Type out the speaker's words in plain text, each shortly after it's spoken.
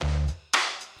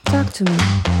Talk to me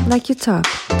like you talk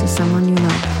to someone you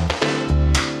know.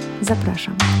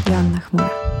 Zapraszam, Joanna Chmura.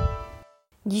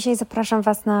 Dzisiaj zapraszam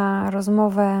Was na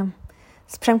rozmowę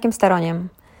z Przemkiem Staroniem.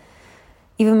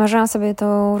 I wymarzyłam sobie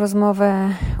tą rozmowę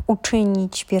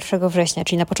uczynić 1 września,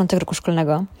 czyli na początek roku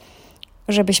szkolnego,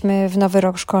 żebyśmy w nowy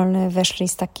rok szkolny weszli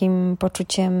z takim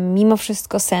poczuciem mimo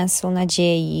wszystko sensu,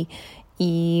 nadziei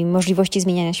i możliwości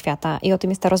zmieniania świata. I o tym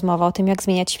jest ta rozmowa, o tym, jak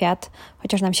zmieniać świat,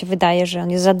 chociaż nam się wydaje, że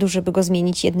on jest za duży, by go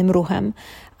zmienić jednym ruchem,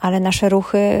 ale nasze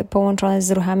ruchy połączone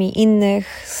z ruchami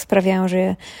innych sprawiają,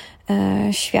 że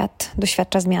świat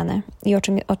doświadcza zmiany.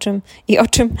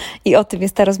 I o tym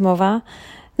jest ta rozmowa.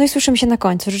 No i słyszymy się na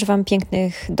końcu. Życzę Wam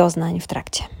pięknych doznań w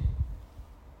trakcie.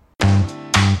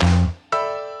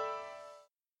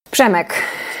 Przemek,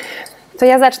 to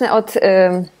ja zacznę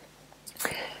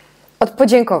od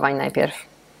podziękowań najpierw.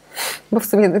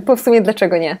 Bo w sumie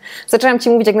dlaczego nie? Zaczęłam Ci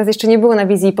mówić, jak nas jeszcze nie było na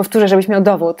wizji, i powtórzę, żebyś miał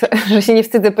dowód, że się nie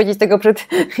wstydzę powiedzieć tego przed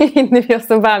innymi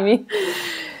osobami.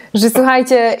 Że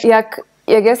słuchajcie, jak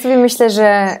ja sobie myślę,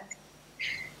 że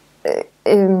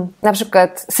na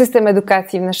przykład system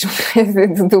edukacji w naszym kraju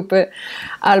jest z dupy,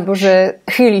 albo że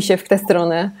chyli się w tę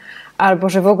stronę, albo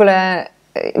że w ogóle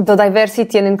do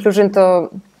diversity and inclusion to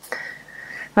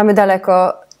mamy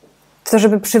daleko, to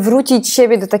żeby przywrócić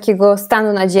siebie do takiego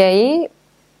stanu nadziei,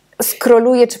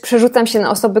 skroluję, czy przerzucam się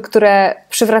na osoby, które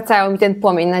przywracają mi ten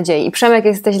płomień nadziei. I Przemek,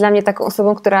 jesteś dla mnie taką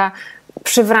osobą, która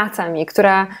przywraca mi,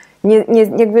 która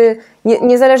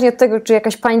niezależnie od tego, czy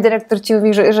jakaś pani dyrektor ci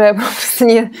mówi, że po prostu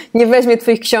nie weźmie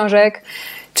twoich książek,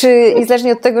 czy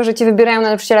niezależnie od tego, że cię wybierają na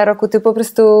Nauczyciela Roku, ty po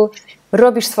prostu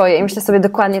robisz swoje i myślę sobie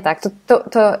dokładnie tak.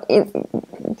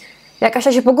 Jak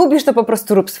Asia się pogubisz, to po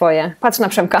prostu rób swoje. Patrz na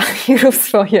Przemka i rób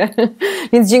swoje.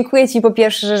 Więc dziękuję Ci po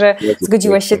pierwsze, że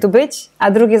zgodziłeś się tu być,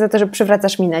 a drugie za to, że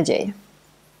przywracasz mi nadzieję.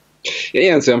 Ja nie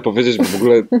wiem, co ja mam powiedzieć, bo w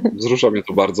ogóle wzrusza mnie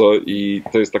to bardzo i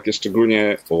to jest takie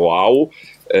szczególnie wow.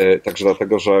 Także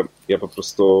dlatego, że ja po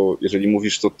prostu, jeżeli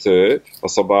mówisz to ty,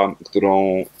 osoba,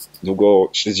 którą długo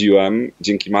śledziłem,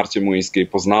 dzięki Marcie Młyńskiej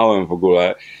poznałem w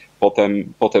ogóle,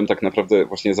 potem tak naprawdę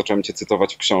właśnie zacząłem cię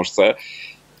cytować w książce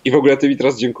i w ogóle ty mi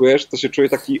teraz dziękujesz, to się czuję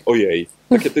taki ojej.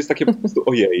 To jest takie po prostu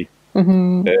ojej.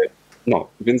 No,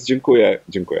 więc dziękuję.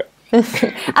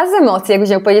 A z emocji, jakbyś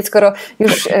miał powiedzieć, skoro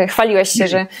już chwaliłeś się,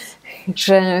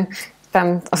 że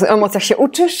tam o emocjach się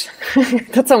uczysz,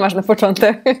 to co masz na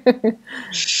początek?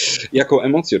 Jaką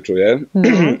emocję czuję?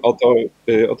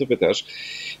 O to pytasz.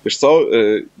 Wiesz co,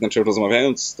 znaczy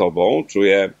rozmawiając z tobą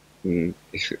czuję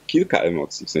kilka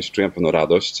emocji, w sensie czuję pewną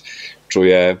radość,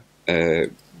 czuję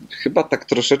chyba tak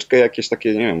troszeczkę jakieś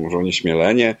takie, nie wiem, może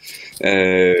onieśmielenie,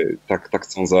 tak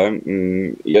sądzę.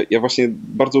 Ja właśnie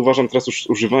bardzo uważam teraz już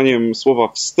używaniem słowa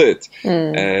wstyd.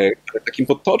 W takim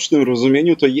potocznym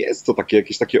rozumieniu to jest to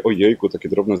jakieś takie ojejku, takie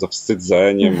drobne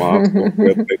zawstydzenie, matko, ja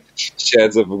tutaj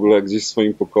siedzę w ogóle gdzieś w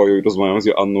swoim pokoju i rozmawiam z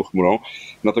Joanną Chmurą.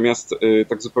 Natomiast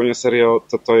tak zupełnie serio,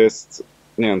 to jest,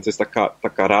 nie wiem, to jest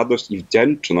taka radość i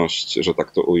wdzięczność, że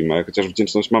tak to ujmę, chociaż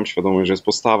wdzięczność mam świadomość, że jest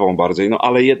postawą bardziej, no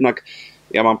ale jednak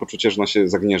ja mam poczucie, że ona się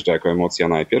zagnieżdża jako emocja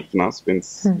najpierw w nas,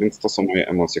 więc to są moje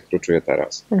emocje, które czuję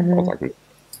teraz. O tak.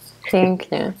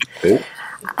 Pięknie.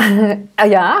 A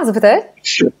ja? Zapytać?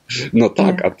 No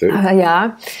tak, a ty?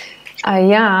 A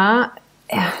ja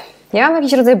mam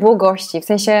jakiś rodzaj błogości, w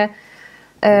sensie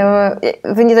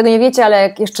wy tego nie wiecie, ale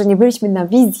jak jeszcze nie byliśmy na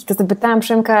wizji, to zapytałam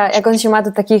Przemka, jak on się ma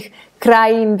do takich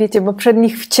krain, wiecie,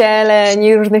 poprzednich wcieleń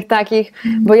i różnych takich,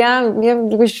 bo ja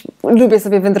jakoś lubię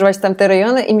sobie wędrować w tamte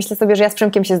rejony i myślę sobie, że ja z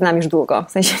Przemkiem się znam już długo,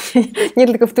 w sensie nie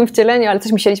tylko w tym wcieleniu, ale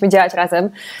też musieliśmy działać razem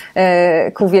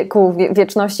ku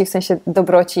wieczności, w sensie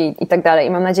dobroci i tak dalej. I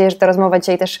mam nadzieję, że ta rozmowa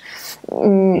dzisiaj też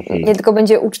nie tylko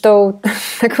będzie ucztą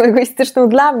taką egoistyczną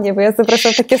dla mnie, bo ja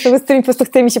zapraszam takie osoby, z którymi po prostu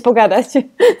chce mi się pogadać.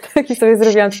 Taki sobie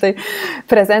zrobiłam tutaj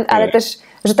prezent, ale też,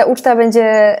 że ta uczta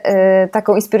będzie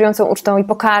taką inspirującą ucztą i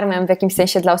pokarmem w jakimś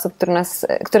sensie dla osób,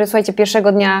 które słuchajcie,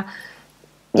 pierwszego dnia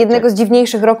jednego z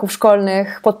dziwniejszych roków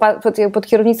szkolnych, pod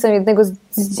kierownictwem jednego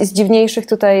z dziwniejszych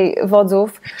tutaj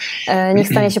wodzów, niech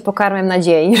stanie się pokarmem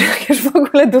nadziei, że już w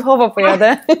ogóle duchowo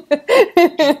pojadę.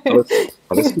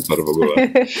 Ale super w ogóle.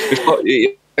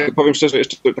 Powiem szczerze,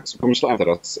 jeszcze tak sobie pomyślałem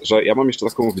teraz, że ja mam jeszcze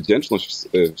taką wdzięczność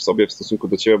w sobie w stosunku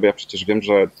do ciebie, bo ja przecież wiem,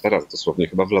 że teraz dosłownie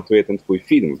chyba wylatuje ten twój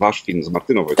film, wasz film z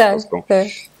Martyną Wojtkowską.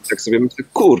 Tak sobie myślę,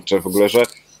 kurczę w ogóle, że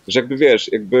jakby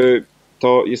wiesz, jakby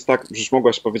to jest tak, przecież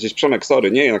mogłaś powiedzieć, Przemek,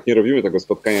 sorry, nie, jednak nie robimy tego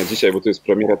spotkania dzisiaj, bo to jest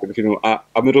premiera tego filmu,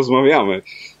 a my rozmawiamy.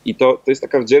 I to jest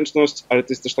taka wdzięczność, ale to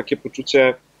jest też takie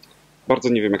poczucie, bardzo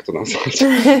nie wiem jak to nazwać,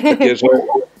 takie, że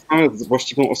rozmawiamy z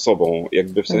właściwą osobą,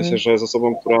 jakby w sensie, że z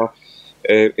osobą, która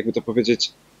jakby to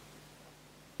powiedzieć,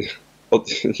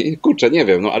 kurczę, nie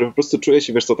wiem, no ale po prostu czuję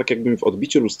się, wiesz co, tak jakbym w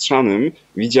odbiciu lustrzanym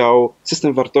widział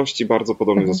system wartości bardzo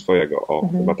podobny do swojego.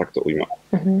 Chyba tak to ujmę.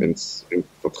 Więc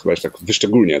to chyba jeszcze tak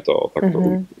wyszczególnie to tak to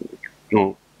ujmę.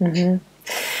 No.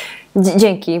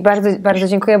 Dzięki, bardzo, bardzo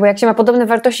dziękuję, bo jak się ma podobne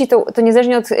wartości, to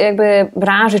niezależnie od jakby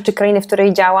branży czy krainy, w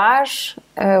której działasz,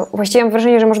 właściwie mam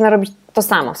wrażenie, że można robić to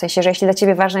samo, w sensie, że jeśli dla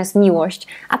ciebie ważna jest miłość,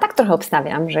 a tak trochę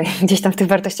obstawiam, że gdzieś tam w tych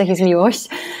wartościach jest miłość,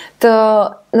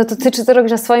 no to ty czy to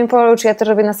robisz na swoim polu, czy ja to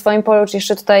robię na swoim polu, czy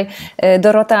jeszcze tutaj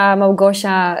Dorota,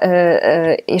 Małgosia,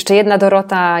 jeszcze jedna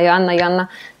Dorota, Joanna,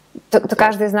 to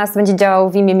każdy z nas będzie działał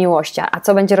w imię miłości. A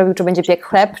co będzie robił? Czy będzie piekł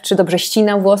chleb? Czy dobrze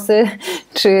ścinał włosy?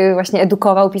 Czy właśnie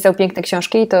edukował, pisał piękne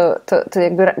książki? To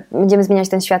jakby będziemy zmieniać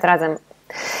ten świat razem.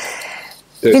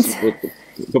 To jest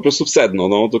po prostu w sedno,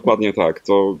 no dokładnie tak.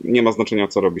 To nie ma znaczenia,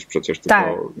 co robisz przecież. Tylko...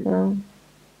 Tak.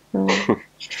 No.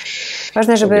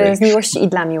 Ważne, żeby z miłości i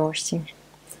dla miłości.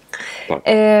 Tak.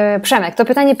 Przemek, to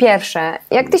pytanie pierwsze.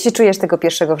 Jak ty się czujesz tego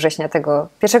 1 września?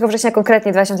 1 września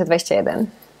konkretnie 2021?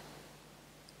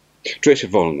 Czuję się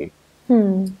wolny.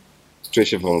 Czuję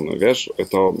się wolny, wiesz?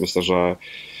 To myślę, że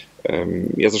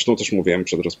ja zresztą też mówiłem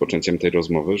przed rozpoczęciem tej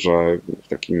rozmowy, że w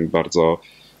takim bardzo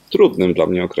trudnym dla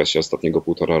mnie okresie ostatniego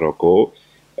 1,5 roku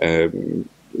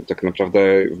tak naprawdę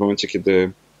w momencie,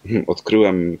 kiedy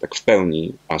odkryłem tak w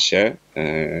pełni Asię,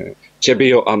 ciebie,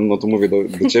 Joanno, to mówię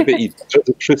do ciebie i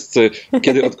wszyscy,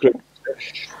 kiedy odkryłem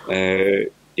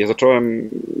ja zacząłem,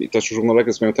 i też już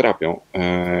równolegle z moją terapią,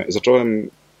 zacząłem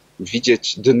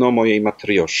widzieć dno mojej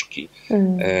matrioszki,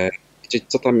 widzieć,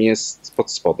 co tam jest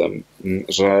pod spodem,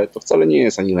 że to wcale nie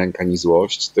jest ani lęk, ani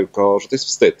złość, tylko że to jest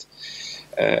wstyd.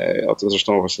 O tym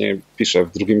zresztą właśnie piszę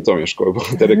w 2. tomie Szkoły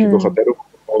Bohaterek i Bohaterów,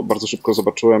 bo bardzo szybko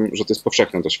zobaczyłem, że to jest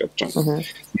powszechne doświadczenie.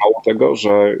 Mało tego,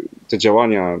 że te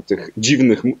działania tych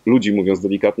dziwnych ludzi, mówiąc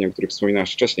delikatnie, o których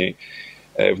wspominałaś wcześniej,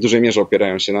 w dużej mierze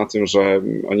opierają się na tym, że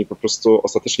oni po prostu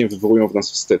ostatecznie wywołują w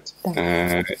nas wstyd. Tak.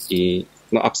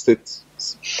 A wstyd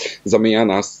zamienia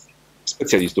nas w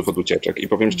specjalistów od ucieczek. I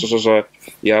powiem szczerze, że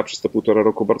ja przez te 1,5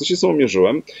 roku bardzo się z sobą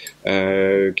mierzyłem,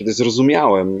 kiedy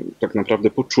zrozumiałem, tak naprawdę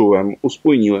poczułem,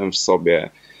 uspójniłem w sobie,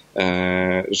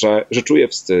 że czuję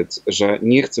wstyd, że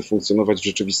nie chcę funkcjonować w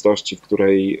rzeczywistości, w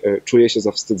której czuję się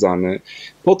zawstydzany,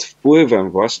 pod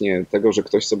wpływem właśnie tego, że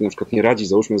ktoś sobie na przykład nie radzi,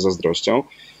 załóżmy z zazdrością.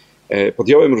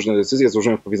 Podjąłem różne decyzje,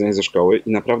 złożyłem wypowiedzenie ze szkoły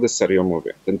i naprawdę serio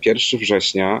mówię. Ten 1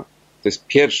 września, to jest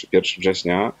pierwszy 1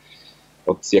 września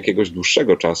od jakiegoś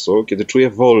dłuższego czasu, kiedy czuję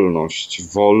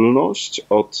wolność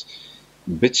od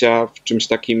bycia w czymś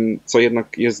takim, co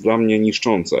jednak jest dla mnie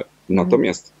niszczące.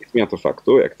 Natomiast nie zmienia to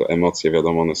faktu, jak to emocje,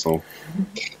 wiadomo, one są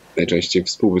najczęściej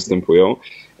współwystępują.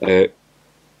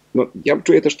 No, ja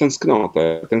czuję też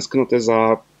tęsknotę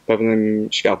za pewnym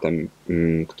światem,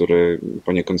 który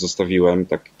poniekąd zostawiłem,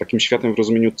 takim światem w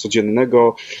rozumieniu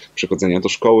codziennego przychodzenia do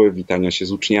szkoły, witania się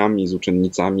z uczniami, z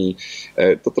uczennicami.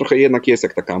 To trochę jednak jest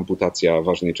jak taka amputacja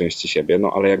ważnej części siebie,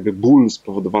 no ale jakby ból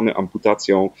spowodowany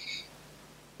amputacją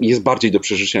jest bardziej do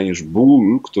przeżycia niż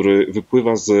ból, który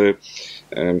wypływa z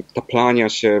taplania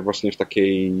się właśnie w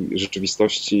takiej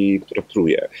rzeczywistości, która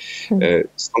truje.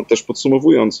 Stąd też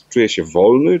podsumowując, czuję się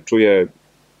wolny, czuję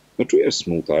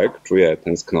smutek, czuję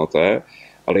tęsknotę,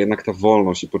 ale jednak ta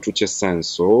wolność i poczucie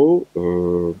sensu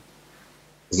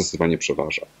zdecydowanie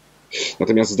przeważa.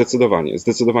 Natomiast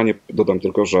zdecydowanie dodam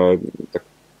tylko, że tak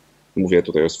mówię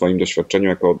tutaj o swoim doświadczeniu,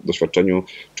 jako doświadczeniu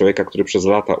człowieka, który przez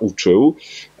lata uczył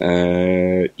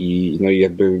i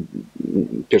jakby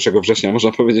 1 września,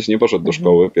 można powiedzieć, nie poszedł do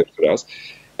szkoły pierwszy raz.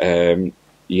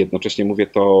 I jednocześnie mówię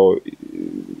to,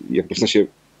 jakby w sensie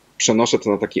przenoszę to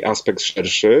na taki aspekt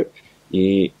szerszy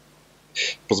i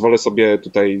pozwolę sobie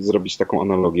tutaj zrobić taką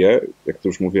analogię, jak tu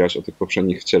już mówiłaś o tych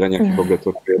poprzednich wcieleniach i w ogóle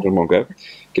to czuję, że mogę.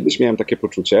 Kiedyś miałem takie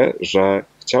poczucie, że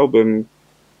chciałbym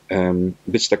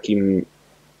być takim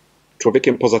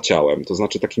człowiekiem poza ciałem, to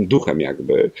znaczy takim duchem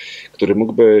jakby, który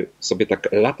mógłby sobie tak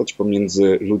latać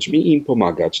pomiędzy ludźmi i im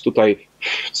pomagać. Tutaj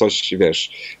coś,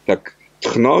 wiesz, tak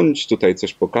tchnąć, tutaj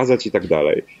coś pokazać i tak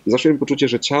dalej. I zawsze miałem poczucie,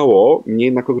 że ciało mnie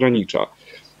jednak ogranicza.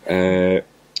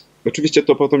 Oczywiście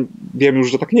to potem wiem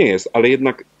już, że tak nie jest, ale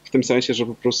jednak w tym sensie, że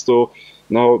po prostu,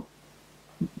 no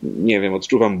nie wiem,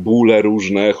 odczuwam bóle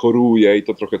różne, choruję i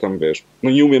to trochę tam, wiesz, no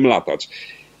nie umiem latać.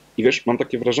 I wiesz, mam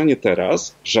takie wrażenie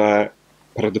teraz, że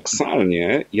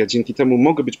paradoksalnie ja dzięki temu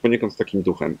mogę być poniekąd takim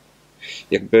duchem.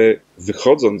 Jakby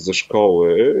wychodząc ze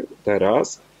szkoły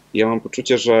teraz, ja mam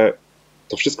poczucie, że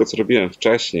to wszystko, co robiłem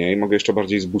wcześniej, mogę jeszcze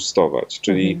bardziej zboostować,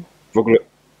 czyli w ogóle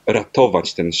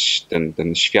ratować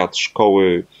ten świat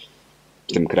szkoły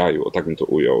w tym kraju, o tak bym to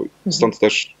ujął. Stąd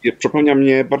też przypomina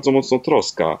mnie bardzo mocno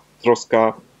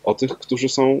troska o tych, którzy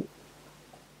są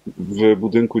w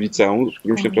budynku liceum, w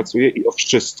którym się pracuje i o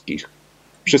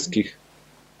wszystkich,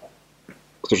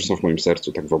 którzy są w moim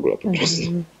sercu, tak w ogóle po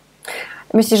prostu.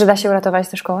 Myślisz, że da się uratować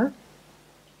tę szkołę?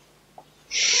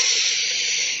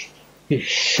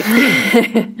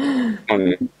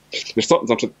 Wiesz co,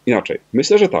 znaczy inaczej.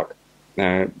 Myślę, że tak.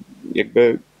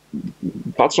 Jakby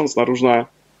patrząc na różne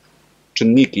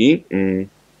czynniki,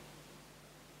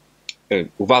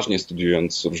 uważnie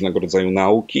studiując różnego rodzaju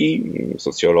nauki,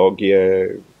 socjologię,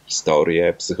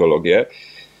 historię, psychologię,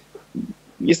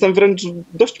 jestem wręcz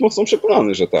dość mocno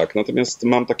przekonany, że tak. Natomiast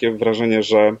mam takie wrażenie,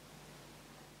 że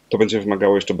to będzie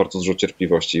wymagało jeszcze bardzo dużo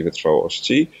cierpliwości i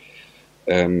wytrwałości,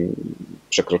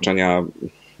 przekroczenia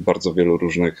bardzo wielu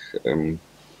różnych,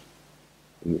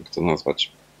 jak to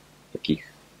nazwać, takich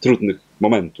trudnych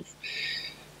momentów.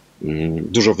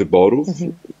 Dużo wyborów,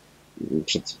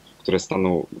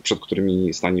 przed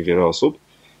którymi stanie wiele osób,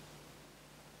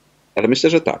 ale myślę,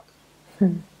 że tak.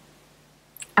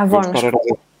 A wolność?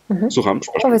 Słucham,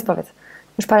 przepraszam. Powiedz.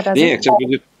 Już parę razy. Nie, chciałem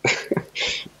powiedzieć,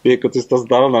 jako to jest ta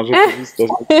zdalna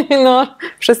rzeczywistość. No,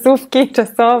 przesuwki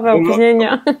czasowe,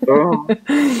 opóźnienia.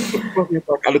 Dokładnie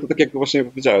tak, ale to tak jak właśnie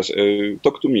powiedziałaś,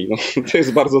 talk to me, no, to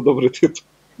jest bardzo dobry tytuł.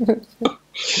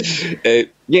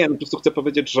 Nie, po prostu chcę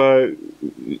powiedzieć, że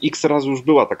x razy już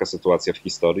była taka sytuacja w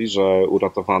historii, że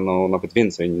uratowano nawet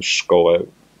więcej niż szkołę,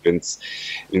 więc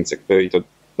jakby i to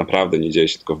naprawdę nie dzieje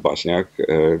się tylko w baśniach.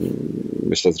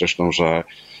 Myślę zresztą, że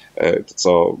to,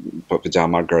 co powiedziała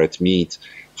Margaret Mead,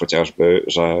 chociażby,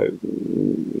 że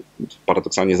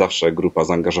paradoksalnie zawsze grupa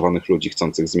zaangażowanych ludzi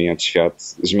chcących zmieniać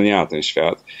świat, zmieniała ten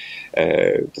świat.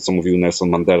 To, co mówił Nelson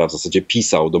Mandela, w zasadzie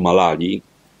pisał do Malali,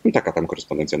 taka tam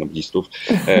korespondencja noblistów,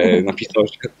 napisał,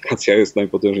 że edukacja jest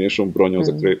najpotężniejszą bronią,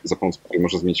 za pomocą której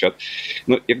może zmienić świat.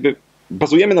 No jakby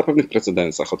bazujemy na pewnych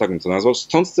precedensach, o tak bym to nazwał,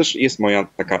 stąd też jest moja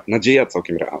taka nadzieja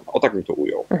całkiem realna, o tak bym to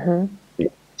ujął.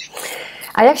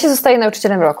 A jak się zostaje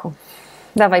nauczycielem roku?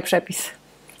 Dawaj przepis.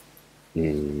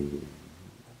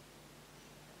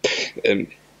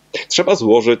 Trzeba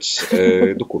złożyć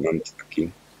dokument taki.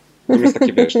 Natomiast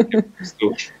taki, wiesz, taki po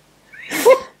prostu...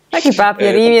 Taki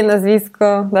papier, imię,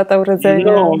 nazwisko, data urodzenia.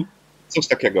 No, coś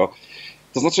takiego.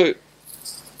 To znaczy,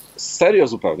 serio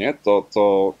zupełnie,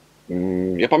 to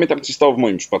ja pamiętam, co się stało w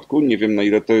moim przypadku. Nie wiem, na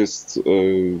ile to jest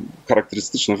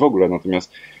charakterystyczne w ogóle,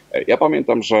 natomiast ja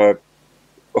pamiętam, że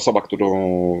osoba,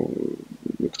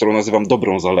 którą nazywam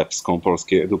dobrą Zalewską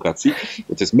polskiej edukacji,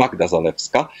 to jest Magda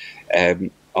Zalewska.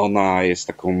 Ona jest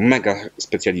taką mega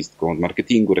specjalistką od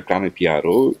marketingu, reklamy,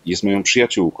 PR-u. Jest moją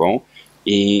przyjaciółką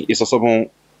i jest osobą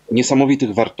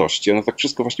niesamowitych wartości. Ona tak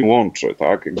wszystko właśnie łączy,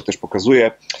 tak? Jakby też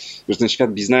pokazuje, że ten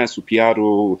świat biznesu,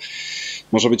 PR-u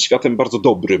może być światem bardzo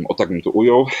dobrym, o tak bym to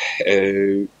ujął.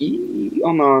 I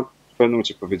ona w pewnym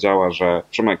momencie powiedziała, że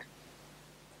Przemek,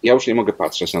 ja już nie mogę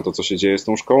patrzeć na to, co się dzieje z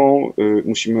tą szkołą.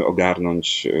 Musimy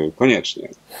ogarnąć koniecznie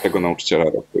tego nauczyciela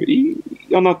roku. I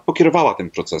ona pokierowała tym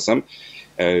procesem.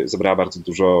 Zebrała bardzo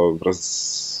dużo wraz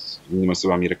z innymi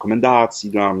osobami rekomendacji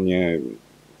dla mnie.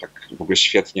 Tak w ogóle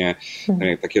świetnie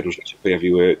takie różne się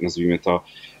pojawiły, nazwijmy to,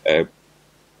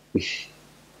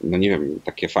 no nie wiem,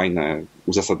 takie fajne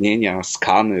uzasadnienia,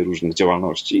 skany różnych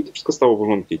działalności. I to wszystko stało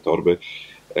włożone do takiej torby,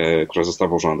 która została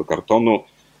włożona do kartonu.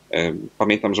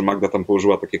 Pamiętam, że Magda tam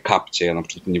położyła takie kapcie, ja na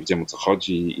przykład nie wiedziałem, o co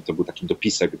chodzi i to był taki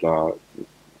dopisek dla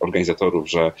organizatorów,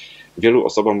 że wielu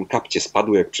osobom kapcie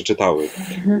spadły, jak przeczytały.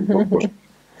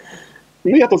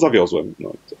 No ja to zawiozłem.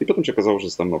 No. I potem się okazało, że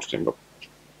jestem nauczycielem roku.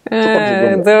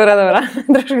 Dobra.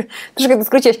 Troszkę to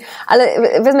skróciłeś, ale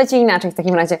wezmę cię inaczej w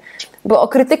takim razie, bo o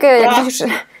krytykę,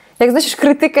 jak znosisz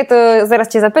krytykę, to zaraz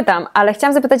cię zapytam, ale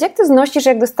chciałam zapytać, jak ty znosisz,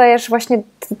 jak dostajesz właśnie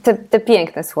te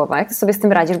piękne słowa, jak ty sobie z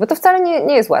tym radzisz, bo to wcale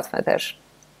nie jest łatwe też.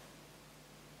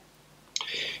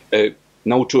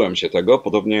 Nauczyłem się tego,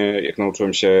 podobnie jak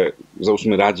nauczyłem się,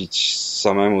 załóżmy, radzić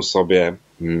samemu sobie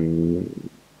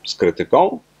z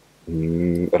krytyką,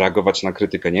 reagować na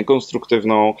krytykę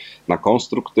niekonstruktywną, na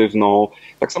konstruktywną.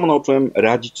 Tak samo nauczyłem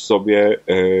radzić sobie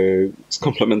z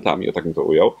komplementami, o tak bym to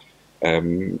ujął.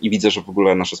 I widzę, że w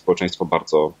ogóle nasze społeczeństwo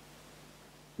bardzo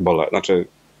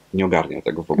nie ogarnia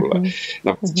tego w ogóle.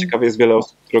 Nawet ciekawe jest wiele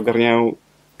osób, które ogarniają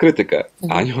krytykę,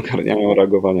 a nie ogarniają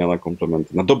reagowania na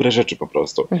komplementy, na dobre rzeczy po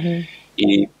prostu.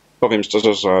 I powiem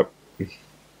szczerze, że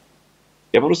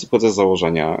ja po prostu wchodzę z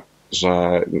założenia,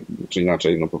 czy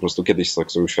inaczej, no po prostu kiedyś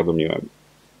tak sobie uświadomiłem,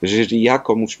 że jeżeli ja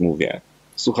komuś mówię,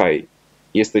 słuchaj,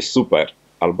 jesteś super,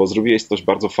 albo zrobiłeś coś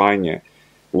bardzo fajnie,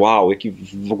 wow, jaki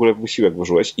w ogóle wysiłek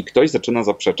włożyłeś, i ktoś zaczyna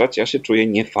zaprzeczać, ja się czuję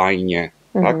niefajnie,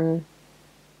 tak?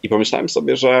 I pomyślałem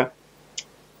sobie, że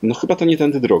no chyba to nie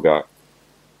tędy droga.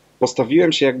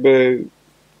 Postawiłem się jakby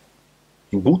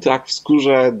w butach, w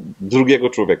skórze drugiego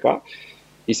człowieka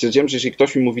I stwierdziłem, że jeśli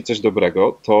ktoś mi mówi coś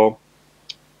dobrego, to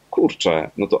kurczę,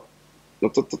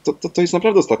 to jest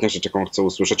naprawdę ostatnia rzecz, jaką chcę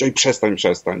usłyszeć. Oj, przestań.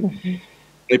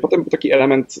 No i potem był taki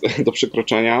element do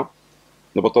przekroczenia,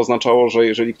 no bo to oznaczało, że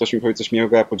jeżeli ktoś mi powie coś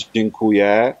miłego, ja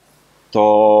podziękuję,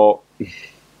 to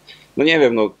no nie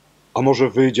wiem, a może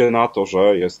wyjdzie na to,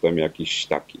 że jestem jakiś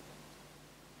taki.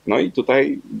 No i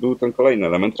tutaj był ten kolejny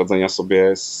element radzenia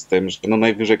sobie z tym, że no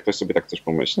najwyżej ktoś sobie tak coś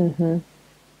pomyśli.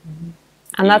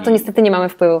 A na to niestety nie mamy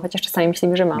wpływu, chociaż czasami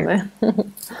myślimy, że mamy.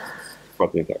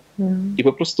 Dokładnie tak. I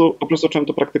po prostu zacząłem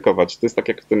to praktykować. To jest tak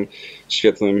jak w tym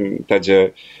świetnym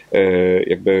TEDzie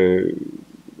jakby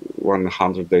 100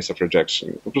 Days of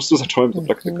Rejection. Po prostu zacząłem to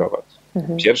praktykować.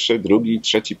 Pierwszy, drugi,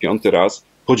 trzeci, piąty raz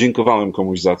podziękowałem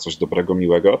komuś za coś dobrego,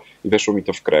 miłego i weszło mi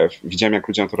to w krew. Widziałem, jak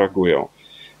ludzie na to reagują.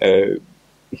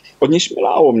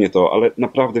 Onieśmielało mnie to, ale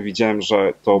naprawdę widziałem,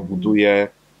 że to buduje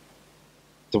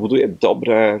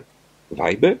dobre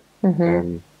vibe'y.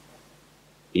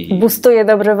 Boostuje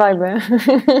dobre vibe'y.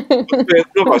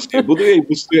 No właśnie, buduje i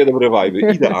boostuje dobre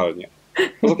vibe'y. Idealnie.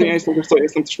 Poza tym ja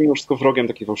jestem też mimo wszystko wrogiem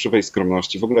takiej fałszywej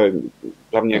skromności. W ogóle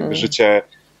dla mnie jakby życie,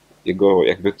 jego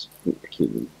jakby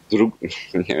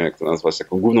nie wiem jak to nazwać,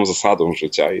 taką główną zasadą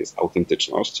życia jest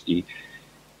autentyczność i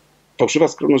fałszywa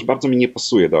skromność bardzo mi nie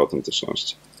pasuje do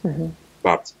autentyczności.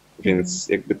 Bardzo. Więc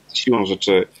jakby siłą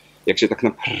rzeczy, jak się tak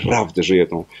naprawdę żyje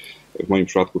tą, w moim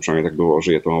przypadku przynajmniej tak było,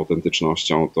 żyje tą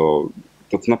autentycznością, to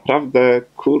naprawdę,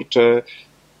 kurczę,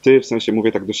 ty, w sensie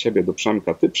mówię tak do siebie, do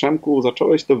Przemka, ty, Przemku,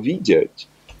 zacząłeś to widzieć.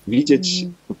 Widzieć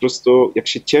po prostu, jak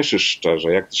się cieszysz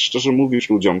szczerze, jak szczerze mówisz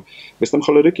ludziom. Bo jestem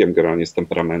cholerykiem generalnie z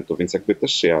temperamentu, więc jakby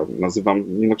też ja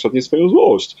nazywam niejednokrotnie swoją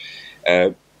złość.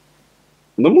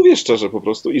 No mówię szczerze po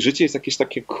prostu i życie jest jakieś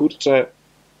takie, kurcze,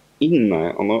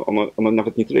 inne. Ono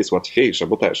nawet nie tyle jest łatwiejsze,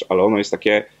 bo też, ale ono jest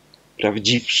takie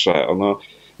prawdziwsze.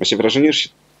 Ma się wrażenie, że się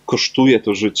kosztuje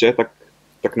to życie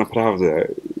tak naprawdę.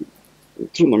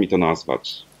 Trudno mi to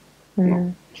nazwać. No.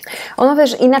 Ono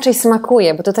też inaczej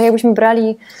smakuje, bo to tak jakbyśmy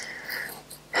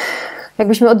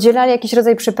oddzielali jakiś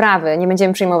rodzaj przyprawy. Nie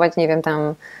będziemy przyjmować, nie wiem,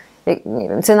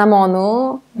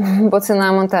 cynamonu, bo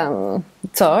cynamon tam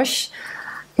coś.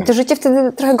 I to życie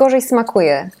wtedy trochę gorzej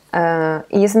smakuje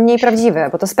i jest mniej prawdziwe,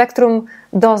 bo to spektrum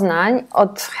doznań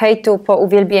od hejtu po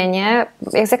uwielbienie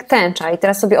jest jak tęcza i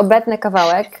teraz sobie obetnę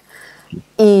kawałek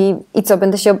i co,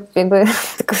 będę się jakby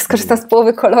tylko skorzystał z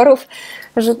połowy kolorów,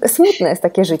 że smutne jest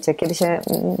takie życie, kiedy się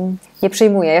nie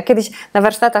przyjmuje. Ja kiedyś na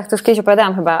warsztatach, to już kiedyś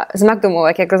opowiadałam chyba z Magdą,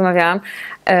 jak rozmawiałam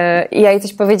i ja jej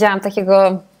coś powiedziałam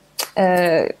takiego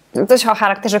coś o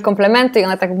charakterze komplementu i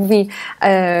ona tak mówi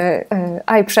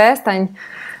aj przestań.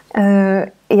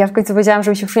 I ja w końcu powiedziałam,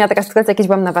 że mi się przypomniała taka sytuacja, kiedyś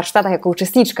byłam na warsztatach jako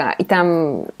uczestniczka i tam,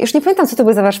 już nie pamiętam co to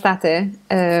były za warsztaty,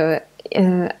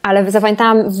 ale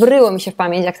zapamiętałam, wryło mi się w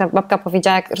pamięć, jak ta babka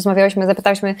powiedziała, jak rozmawiałyśmy,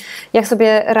 zapytałyśmy, jak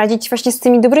sobie radzić właśnie z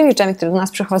tymi dobrymi rzeczami, które do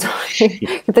nas przychodzą.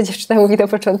 I ta dziewczyna mówi na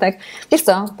początek, wiesz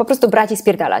co, po prostu brać i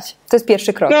spierdalać. To jest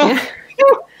pierwszy krok, nie?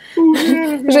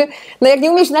 Że no jak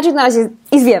nie umiesz inaczej, na razie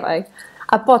i zwiewaj.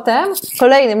 A potem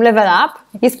kolejnym level up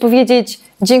jest powiedzieć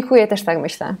dziękuję, też tak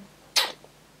myślę.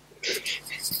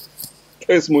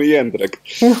 To jest mój Jędrek.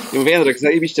 Ja mówię, Jędrek,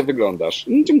 zajebiście wyglądasz.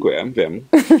 Dziękuję, wiem.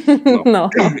 No.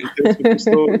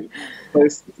 To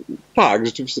jest tak,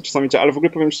 rzeczywiście czasami, ale w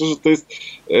ogóle powiem szczerze, że to jest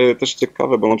też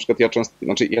ciekawe, bo na przykład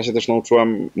ja się też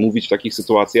nauczyłam mówić w takich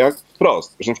sytuacjach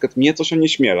wprost, że na przykład mnie coś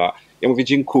onieśmiela. Ja mówię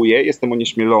dziękuję, jestem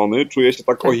onieśmielony, czuję się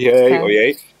tak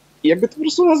ojej i jakby to po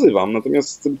prostu nazywam. Natomiast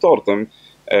z tym tortem,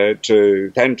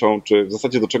 czy tęczą, czy w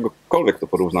zasadzie do czegokolwiek to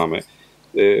porównamy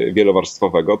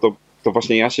wielowarstwowego, to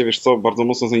właśnie ja się, wiesz co, bardzo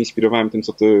mocno zainspirowałem tym,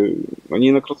 co ty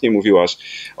niejednokrotnie mówiłaś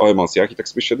o emocjach i tak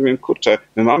sobie świadomiłem, kurczę,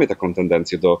 my mamy taką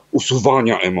tendencję do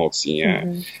usuwania emocji, nie?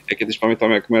 Ja kiedyś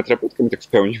pamiętam, jak moja terapeutka mi tak w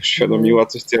pełni uświadomiła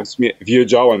coś, co ja w sumie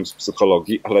wiedziałem z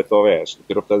psychologii, ale to wiesz,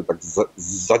 dopiero wtedy tak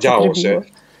zadziało się.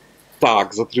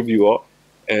 Tak, zatrybiło.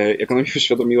 Jak ona mi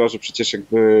uświadomiła, że przecież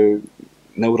jakby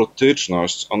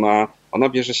neurotyczność, ona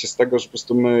bierze się z tego, że po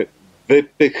prostu my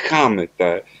wypychamy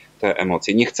te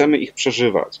emocje, nie chcemy ich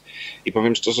przeżywać. I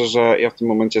powiem szczerze, że ja w tym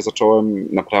momencie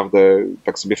zacząłem naprawdę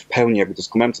tak sobie w pełni jakby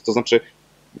doskonałem, co to znaczy,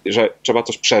 że trzeba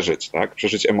coś przeżyć, tak?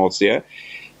 Przeżyć emocje.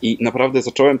 I naprawdę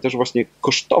zacząłem też właśnie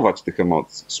kosztować tych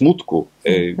emocji, smutku,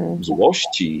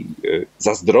 złości,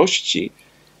 zazdrości.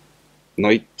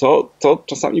 No i to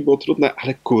czasami było trudne,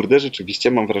 ale kurde,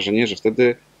 rzeczywiście mam wrażenie, że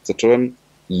wtedy zacząłem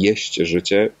jeść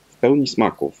życie w pełni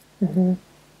smaków.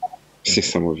 Jest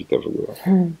niesamowite w ogóle.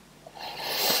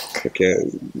 Takie...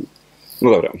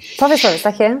 No dobra. Powiedz,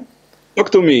 takie? Talk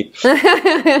to me.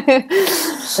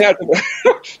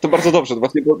 To bardzo dobrze,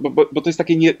 właśnie, bo to jest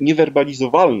takie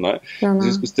niewerbalizowalne. W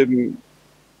związku z tym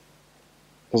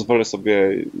pozwolę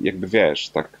sobie jakby, wiesz,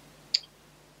 tak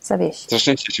Zawiesić.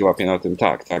 strasznie się łapię na tym,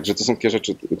 tak, że to są takie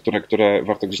rzeczy, które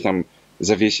warto gdzieś tam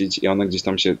zawiesić i one gdzieś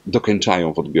tam się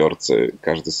dokończają w odbiorcy,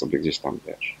 każdy sobie gdzieś tam,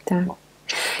 wiesz. Tak. No.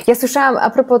 Ja słyszałam, a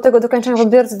propos tego dokończenia w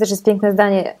odbiorcy, też jest piękne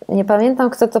zdanie, nie pamiętam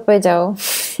kto to powiedział,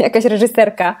 jakaś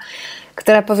reżyserka,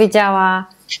 która powiedziała,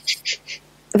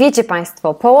 wiecie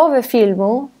Państwo, połowę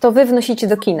filmu to wy wnosicie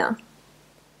do kina.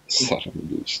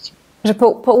 Zarobiliście. Że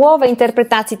połowę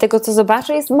interpretacji tego, co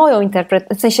zobaczę, jest moją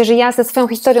interpretacją. W sensie, że ja ze swoją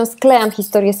historią sklejam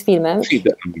historię z filmem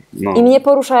No. i mnie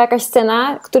porusza jakaś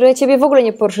scena, która ciebie w ogóle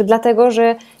nie poruszy, dlatego,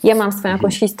 że ja mam swoją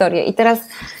jakąś historię. I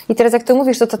teraz jak to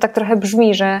mówisz, to tak trochę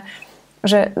brzmi,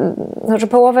 że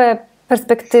połowę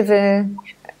perspektywy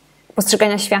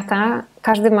postrzegania świata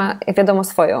każdy ma, wiadomo,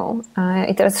 swoją.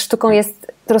 I teraz sztuką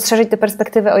jest rozszerzyć tę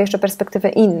perspektywę o jeszcze perspektywę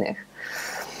innych.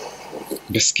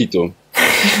 Bez kitu.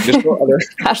 Wiesz co, ale...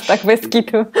 Hashtag bez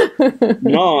kitu.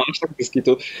 No, hashtag bez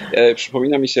kitu.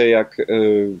 Przypomina mi się, jak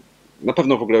na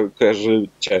pewno w ogóle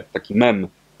kojarzycie taki mem,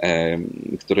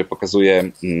 który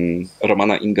pokazuje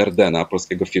Romana Ingardena,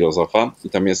 polskiego filozofa. I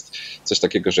tam jest coś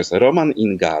takiego, że jest Roman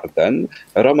Ingarden,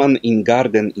 Roman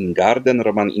Ingarden,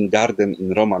 Roman Ingarden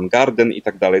in Roman Garden i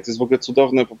tak dalej. To jest w ogóle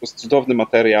cudowny, po prostu cudowny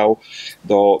materiał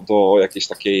do jakiejś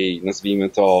takiej, nazwijmy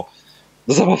to,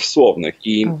 do zabaw słownych.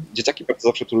 I dzieciaki bardzo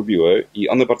zawsze to lubiły i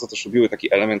one bardzo też lubiły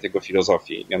taki element jego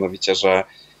filozofii, mianowicie, że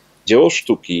dzieło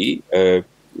sztuki,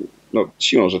 no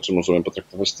siłą rzeczy możemy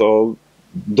potraktować to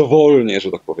dowolnie,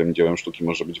 że tak powiem, dziełem sztuki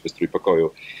może być wystrój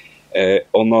pokoju.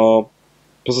 Ono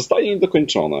pozostaje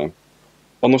niedokończone.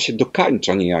 Ono się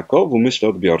dokańcza niejako w umyśle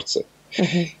odbiorcy.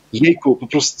 Jejku, po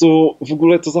prostu w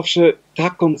ogóle to zawsze ta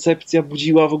koncepcja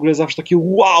budziła w ogóle zawsze takie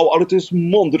wow, ale to jest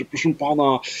mądre, proszę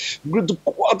pana. W ogóle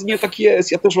dokładnie tak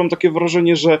jest. Ja też mam takie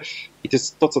wrażenie, że i to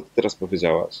jest to, co ty teraz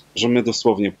powiedziałaś, że my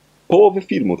dosłownie połowę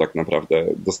filmu tak naprawdę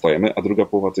dostajemy, a druga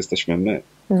połowa to jesteśmy my.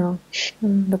 No,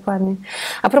 dokładnie.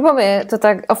 A propos my, to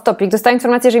tak off topic, dostałam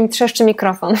informację, że mi trzeszczy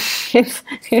mikrofon.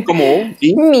 Komu?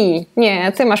 Mi.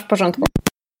 Nie, ty masz w porządku.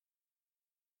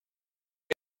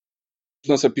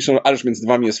 No sobie piszą, ależ między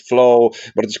wami jest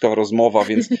flow, bardzo ciekawa rozmowa,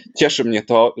 więc cieszy mnie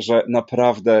to, że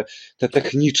naprawdę te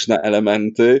techniczne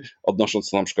elementy, odnosząc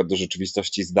się na przykład do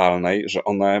rzeczywistości zdalnej, że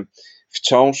one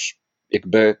wciąż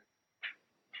jakby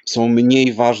są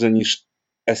mniej ważne niż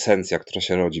esencja, która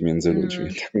się rodzi między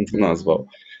ludźmi. Tak bym to nazwał.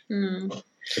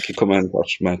 Taki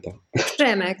komentarz, meta.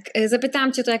 Przemek,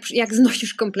 zapytałam cię to, jak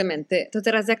znosisz komplementy. To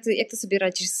teraz jak ty sobie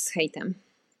radzisz z hejtem?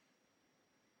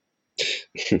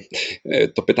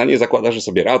 To pytanie zakłada, że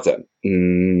sobie radzę.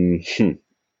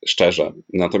 Szczerze.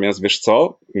 Natomiast wiesz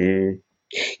co?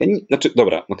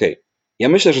 Dobra, okej. Ja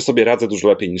myślę, że sobie radzę dużo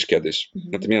lepiej niż kiedyś.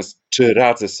 Natomiast czy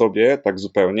radzę sobie tak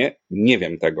zupełnie? Nie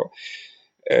wiem tego.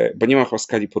 Bo nie ma chyba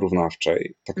skali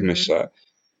porównawczej. Tak myślę.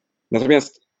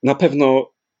 Natomiast na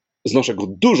pewno znoszę go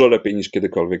dużo lepiej niż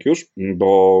kiedykolwiek już,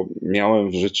 bo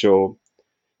miałem w życiu...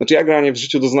 Znaczy ja generalnie w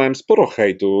życiu doznałem sporo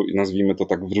hejtu, nazwijmy to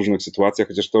tak w różnych sytuacjach,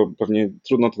 chociaż to pewnie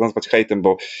trudno to nazwać hejtem,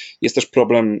 bo jest też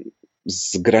problem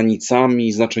z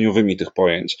granicami znaczeniowymi tych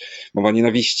pojęć. Mowa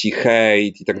nienawiści,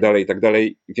 hejt i tak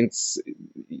dalej, więc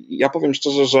ja powiem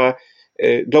szczerze, że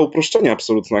dla uproszczenia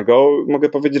absolutnego mogę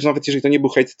powiedzieć, że nawet jeżeli to nie był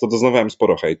hejt, to doznawałem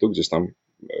sporo hejtu gdzieś tam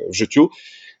w życiu.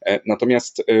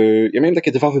 Natomiast ja miałem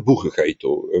takie 2 wybuchy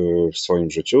hejtu w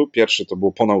swoim życiu. Pierwszy to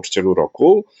był po Nauczycielu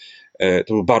Roku.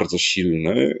 To był bardzo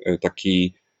silny,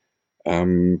 taki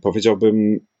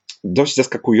powiedziałbym dość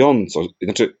zaskakująco,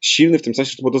 znaczy silny w tym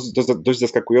sensie, że to było dość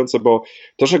zaskakujące, bo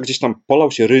to, że gdzieś tam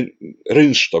polał się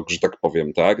rynsztok, że tak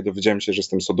powiem, tak, dowiedziałem się, że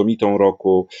jestem sodomitą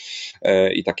roku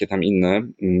i takie tam inne,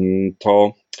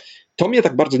 to mnie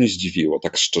tak bardzo nie zdziwiło,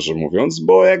 tak szczerze mówiąc,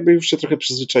 bo jakby już się trochę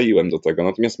przyzwyczaiłem do tego,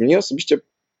 natomiast mnie osobiście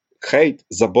hejt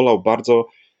zabolał bardzo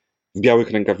w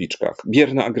białych rękawiczkach.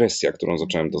 Bierna agresja, którą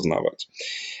zacząłem doznawać.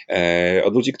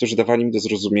 Od ludzi, którzy dawali mi do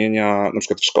zrozumienia, na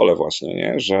przykład w szkole właśnie,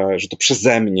 nie? Że to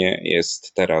przeze mnie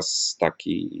jest teraz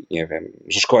taki, nie wiem,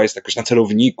 że szkoła jest jakoś na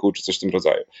celowniku, czy coś w tym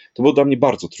rodzaju. To było dla mnie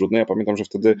bardzo trudne. Ja pamiętam, że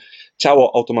wtedy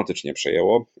ciało automatycznie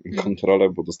przejęło kontrolę,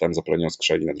 bo dostałem zapalenie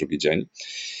skrzeli na drugi dzień.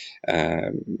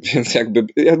 Więc jakby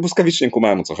ja błyskawicznie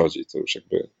kumałem, o co chodzi. To już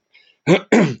jakby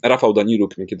Rafał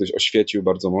Daniluk mnie kiedyś oświecił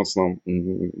bardzo mocno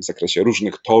w zakresie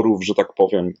różnych torów, że tak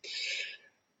powiem,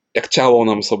 jak ciało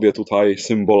nam sobie tutaj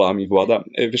symbolami włada.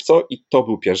 Wiesz co? I to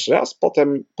był pierwszy raz.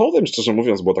 Potem szczerze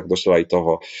mówiąc, było tak dość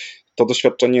lajtowo. to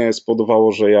doświadczenie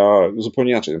spowodowało, że ja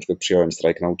zupełnie inaczej na przykład przyjąłem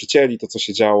strajk nauczycieli, to co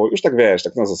się działo, już tak wiesz,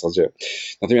 tak na zasadzie.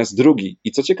 Natomiast drugi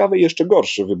i co ciekawe jeszcze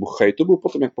gorszy wybuch hejtu był po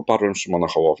tym, jak poparłem Szymona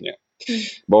Hołownię.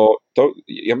 Bo to,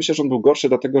 ja myślę, że on był gorszy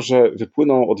dlatego, że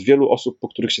wypłynął od wielu osób, po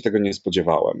których się tego nie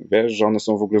spodziewałem. Wiesz, że one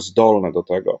są w ogóle zdolne do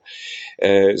tego.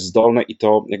 Zdolne i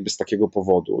to jakby z takiego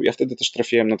powodu. Ja wtedy też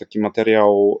trafiłem na taki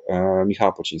materiał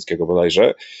Michała Pocińskiego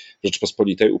bodajże,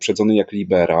 Rzeczpospolitej, uprzedzony jak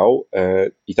liberał,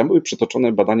 i tam były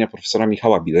przytoczone badania profesora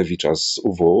Michała Bilewicza z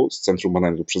UW, z Centrum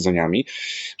Badań nad Uprzedzeniami,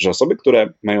 że osoby,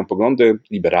 które mają poglądy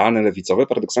liberalne, lewicowe,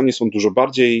 paradoksalnie są dużo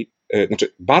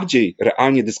bardziej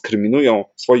realnie dyskryminują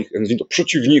swoich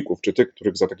przeciwników, czy tych,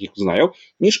 których za takich uznają,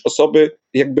 niż osoby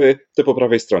jakby te po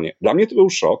prawej stronie. Dla mnie to był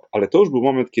szok, ale to już był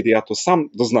moment, kiedy ja to sam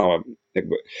doznałem.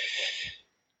 Jakby.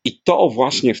 I to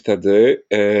właśnie wtedy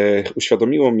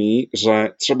uświadomiło mi,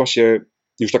 że trzeba się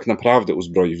już tak naprawdę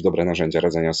uzbroić w dobre narzędzia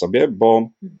radzenia sobie, bo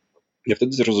ja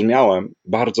wtedy zrozumiałem,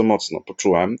 bardzo mocno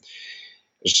poczułem,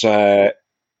 że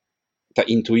ta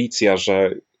intuicja,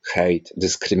 że hejt,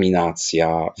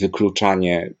 dyskryminacja,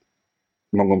 wykluczanie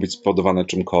mogą być spowodowane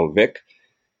czymkolwiek,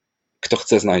 kto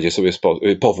chce, znajdzie sobie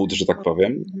powód, że tak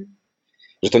powiem,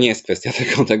 że to nie jest kwestia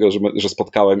tego, że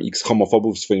spotkałem x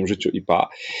homofobów w swoim życiu i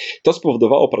to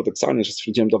spowodowało paradoksalnie, że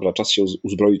stwierdziłem, dobra, czas się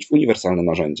uzbroić w uniwersalne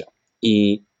narzędzia.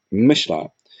 I myślę,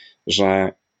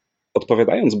 że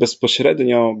odpowiadając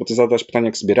bezpośrednio, bo ty zadałeś pytanie,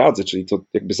 jak sobie radzę, czyli to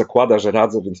jakby zakłada, że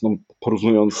radzę, więc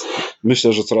porównując,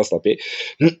 myślę, że coraz lepiej,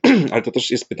 ale to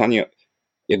też jest pytanie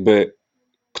jakby,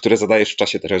 które zadajesz w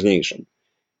czasie teraźniejszym.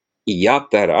 I ja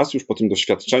teraz, już po tym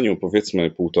doświadczeniu, powiedzmy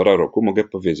 1,5 roku, mogę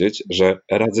powiedzieć, że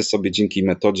radzę sobie dzięki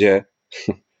metodzie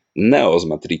Neo z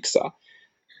Matrixa.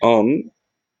 On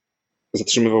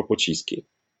zatrzymywał pociski.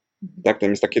 Tak, tam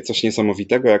jest takie coś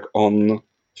niesamowitego, jak on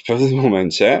w pewnym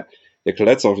momencie, jak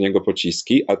lecą w niego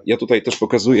pociski, a ja tutaj też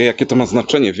pokazuję, jakie to ma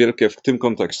znaczenie wielkie w tym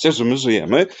kontekście, że my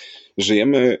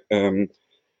żyjemy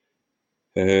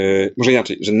może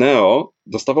inaczej, że Neo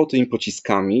dostawał tymi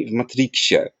pociskami w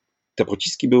Matrixie. Te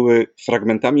pociski były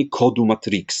fragmentami kodu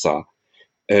Matrixa,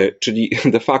 czyli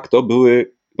de facto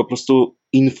były po prostu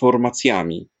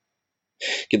informacjami.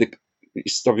 Kiedy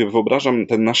sobie wyobrażam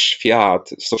ten nasz świat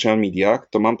w social mediach,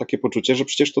 to mam takie poczucie, że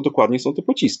przecież to dokładnie są te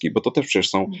pociski, bo to też przecież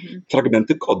są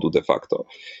fragmenty kodu de facto.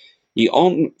 I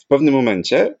on w pewnym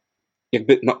momencie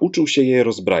jakby nauczył się je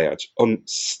rozbrajać. On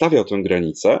stawiał tę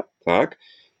granicę, tak,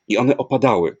 i one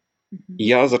opadały. I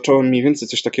ja zacząłem mniej więcej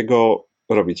coś takiego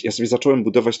robić. Ja sobie zacząłem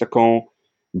budować taką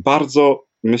bardzo,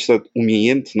 myślę,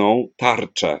 umiejętną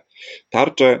tarczę.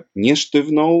 Tarczę nie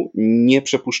sztywną,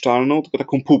 nieprzepuszczalną, tylko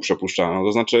taką półprzepuszczalną.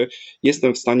 To znaczy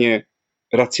jestem w stanie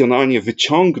racjonalnie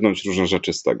wyciągnąć różne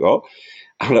rzeczy z tego,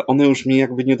 ale one już mnie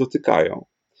jakby nie dotykają.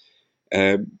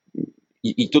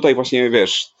 I tutaj właśnie,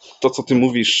 wiesz, to co ty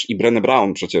mówisz i Brené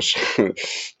Brown przecież,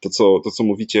 to co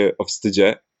mówicie o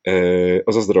wstydzie,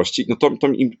 o zazdrości, no to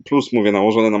mi plus, mówię,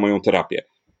 nałożone na moją terapię.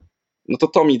 No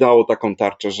to mi dało taką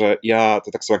tarczę, że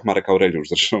to tak samo jak Marek Aureliusz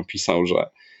zresztą pisał,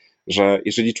 że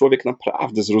jeżeli człowiek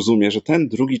naprawdę zrozumie, że ten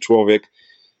drugi człowiek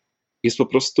jest po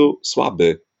prostu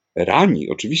słaby, rani,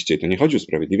 oczywiście, to nie chodzi o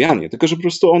usprawiedliwianie, tylko że po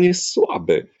prostu on jest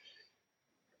słaby,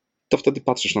 to wtedy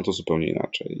patrzysz na to zupełnie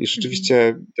inaczej. I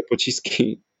rzeczywiście te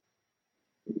pociski,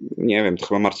 nie wiem, to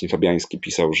chyba Marcin Fabiański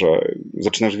pisał, że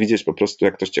zaczynasz widzieć po prostu,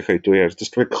 jak ktoś cię hejtuje, że to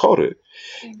jest człowiek chory.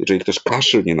 Jeżeli ktoś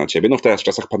kaszlnie na ciebie, no teraz w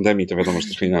czasach pandemii to wiadomo, że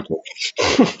trochę inaczej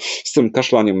z tym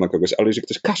kaszlaniem na kogoś, ale jeżeli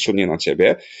ktoś kaszlnie na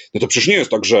ciebie, no to przecież nie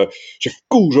jest tak, że się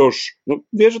wkurzasz, no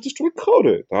wiesz, że to jest człowiek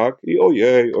chory, tak? I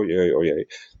ojej,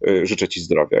 życzę ci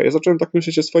zdrowia. Ja zacząłem tak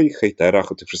myśleć o swoich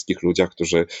hejterach, o tych wszystkich ludziach,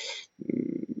 którzy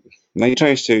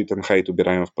najczęściej ten hejt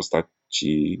ubierają w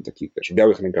postaci takich, wiesz,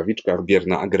 białych rękawiczkach,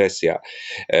 bierna agresja.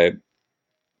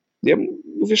 Ja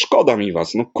mówię, szkoda mi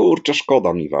was, no kurczę,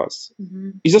 szkoda mi was.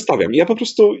 I zostawiam. Ja po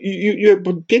prostu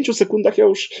po 5 sekundach ja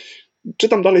już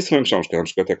czytam dalej swoją książkę, na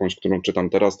przykład jakąś, którą czytam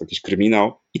teraz, jakiś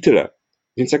kryminał i tyle.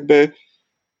 Więc jakby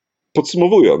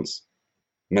podsumowując,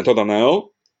 metoda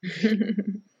Neo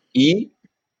i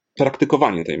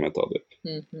praktykowanie tej metody.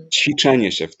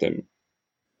 Ćwiczenie się w tym.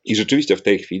 I rzeczywiście w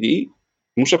tej chwili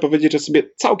muszę powiedzieć, że sobie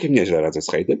całkiem nieźle radzę z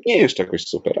hejtem. Nie jeszcze jakoś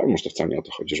super, ale może to wcale nie o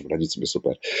to chodzi, żeby radzić sobie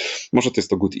super. Może to jest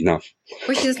to good enough.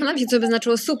 Właśnie zastanawiam się, co by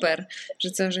znaczyło super.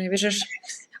 Że co, że nie bierzesz,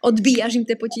 odbijasz im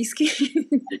te pociski?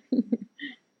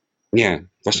 Nie,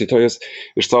 właśnie to jest,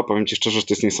 wiesz co, powiem ci szczerze, że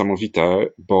to jest niesamowite,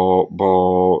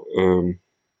 bo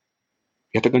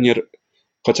ja tego nie,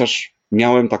 chociaż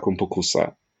miałem taką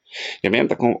pokusę. Ja miałem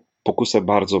taką pokusę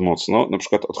bardzo mocno, na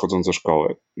przykład odchodząc ze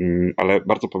szkoły, ale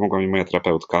bardzo pomogła mi moja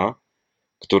terapeutka,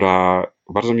 która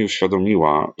bardzo mi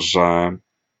uświadomiła, że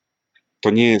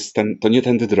to nie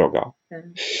tędy droga,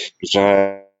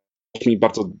 że mi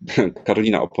bardzo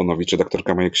Karolina Oponowicz,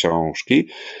 redaktorka mojej książki.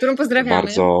 Którą pozdrawiamy.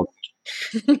 Bardzo,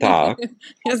 tak.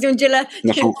 Ja z nią dzielę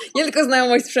Naszą... nie tylko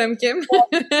znajomość z Przemkiem.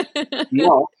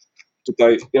 No,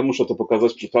 tutaj ja muszę to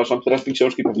pokazać, przepraszam, teraz mi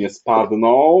książki pewnie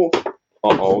spadną.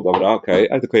 Dobra, okej,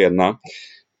 ale tylko jedna.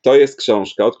 To jest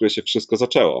książka, od której się wszystko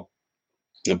zaczęło.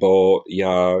 Bo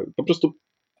ja po prostu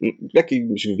w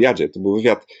jakimś wywiadzie, to był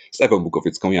wywiad z Ewą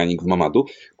Bukowiecką-Janik w Mamadu,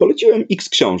 poleciłem x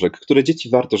książek, które dzieci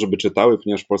warto, żeby czytały,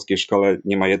 ponieważ w polskiej szkole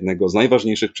nie ma jednego z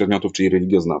najważniejszych przedmiotów, czyli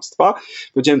religioznawstwa.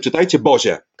 Powiedziałem, czytajcie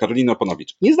Bozie, Karoliny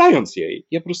Oponowicz. Nie znając jej,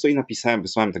 ja po prostu jej napisałem,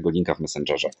 wysłałem tego linka w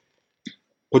Messengerze.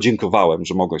 Podziękowałem,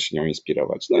 że mogę się nią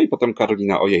inspirować. No i potem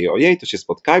Karolina, ojej, to się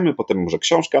spotkajmy, potem może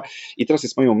książka. I teraz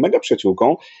jest moją mega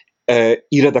przyjaciółką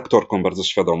i redaktorką bardzo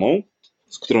świadomą,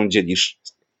 z którą dzielisz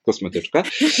kosmetyczkę.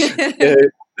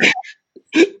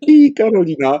 I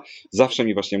Karolina zawsze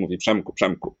mi właśnie mówi, Przemku.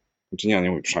 Znaczy nie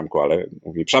mówi Przemku, ale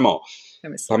mówi Przemo,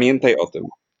 pamiętaj o tym.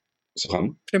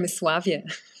 Słucham? Przemysławie.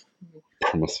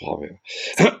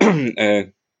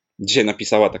 Dzisiaj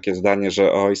napisała takie zdanie,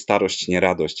 że oj, starość, nie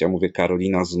radość. Ja mówię,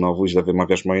 Karolina, znowu źle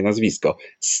wymawiasz moje nazwisko.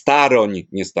 Staroń,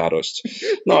 nie starość.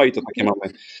 No i to takie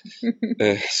mamy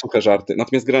suche żarty.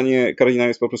 Natomiast Karolina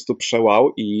jest po prostu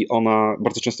przełał i ona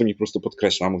bardzo często mi po prostu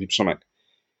podkreśla, mówi, Przemek,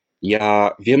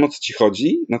 ja wiem, o co ci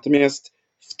chodzi, natomiast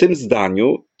w tym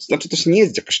zdaniu, to znaczy też nie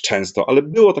jest jakoś często, ale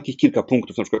było takich kilka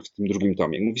punktów, na przykład w tym drugim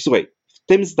tomie. Mówi, słuchaj, w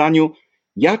tym zdaniu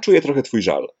ja czuję trochę twój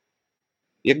żal.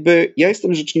 Jakby ja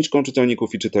jestem rzeczniczką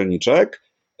czytelników i czytelniczek,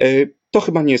 to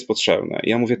chyba nie jest potrzebne.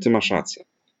 Ja mówię, ty masz rację.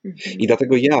 I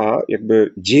dlatego ja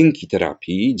jakby dzięki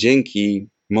terapii, dzięki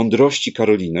mądrości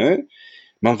Karoliny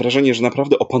mam wrażenie, że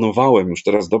naprawdę opanowałem już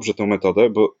teraz dobrze tę metodę,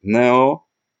 bo Neo,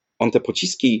 on te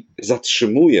pociski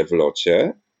zatrzymuje w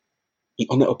locie i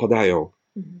one opadają.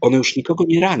 One już nikogo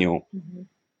nie ranią.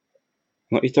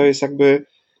 No i to jest jakby...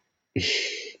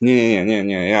 Nie.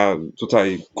 Ja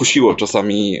tutaj kusiło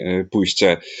czasami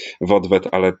pójście w odwet,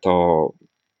 ale to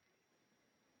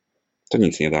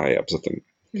nic nie daje, a poza tym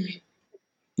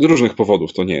z różnych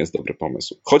powodów to nie jest dobry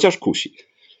pomysł. Chociaż kusi.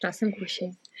 Czasem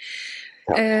kusi.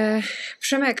 Tak.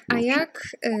 Przemek, a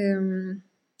jak...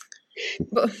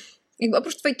 Bo jakby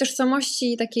oprócz twojej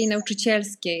tożsamości takiej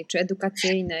nauczycielskiej czy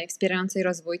edukacyjnej, wspierającej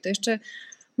rozwój, to jeszcze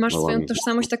masz swoją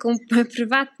tożsamość taką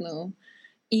prywatną.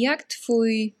 I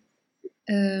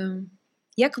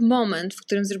jak moment, w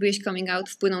którym zrobiłeś coming out,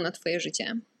 wpłynął na twoje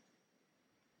życie?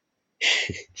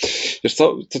 Wiesz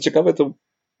co ciekawe, to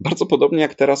bardzo podobnie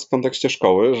jak teraz w kontekście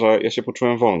szkoły, że ja się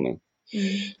poczułem wolny.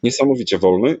 Niesamowicie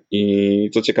wolny i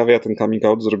co ciekawe, ja ten coming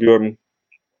out zrobiłem,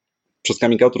 przez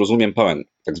coming out rozumiem pełen,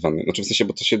 tak zwany. Znaczy w sensie,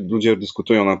 bo to się ludzie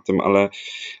dyskutują nad tym, ale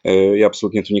ja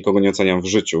absolutnie tu nikogo nie oceniam w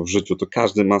życiu. W życiu to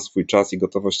każdy ma swój czas i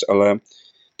gotowość, ale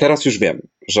teraz już wiem,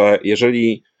 że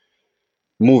jeżeli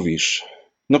mówisz,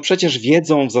 no przecież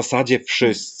wiedzą w zasadzie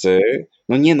wszyscy,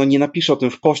 nie napiszę o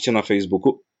tym w poście na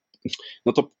Facebooku,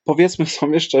 no to powiedzmy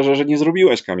sobie szczerze, że nie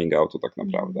zrobiłeś coming outu tak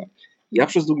naprawdę. Ja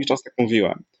przez długi czas tak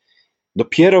mówiłem.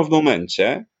 Dopiero w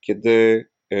momencie, kiedy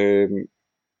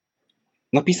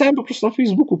napisałem po prostu na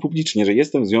Facebooku publicznie, że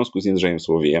jestem w związku z Jędrzejem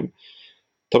Słowijem,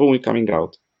 to był mój coming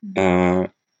out.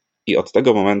 I od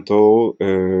tego momentu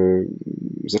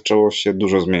zaczęło się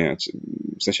dużo zmieniać.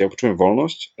 W sensie ja poczułem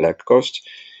wolność, lekkość,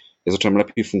 ja zacząłem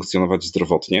lepiej funkcjonować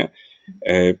zdrowotnie.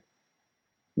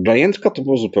 Dla Jędrka to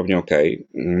było zupełnie okej.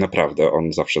 Naprawdę,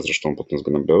 on zawsze zresztą pod tym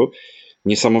względem był.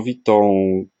 Niesamowitą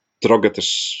drogę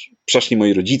też przeszli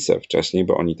moi rodzice wcześniej,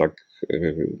 bo oni tak...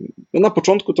 na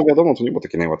początku to wiadomo, to nie było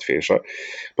takie najłatwiejsze.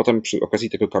 Potem przy okazji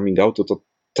tego coming outu to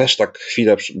też tak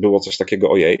chwilę było coś takiego,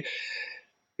 ojej.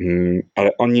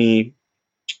 Ale oni,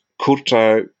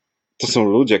 kurczę, to są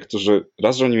ludzie, którzy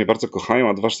raz, że oni mnie bardzo kochają,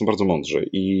 a dwa, że są bardzo mądrzy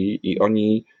i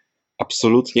oni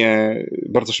absolutnie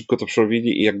bardzo szybko to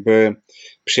przerobili i jakby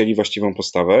przyjęli właściwą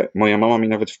postawę. Moja mama mi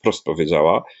nawet wprost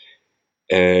powiedziała,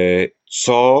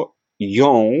 co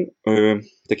ją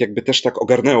tak jakby też tak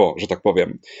ogarnęło, że tak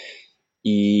powiem.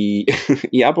 I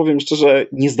ja powiem szczerze,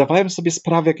 nie zdawałem sobie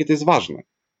sprawy, jakie to jest ważne.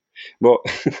 Bo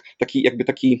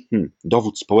taki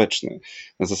dowód społeczny,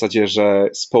 na zasadzie, że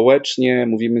społecznie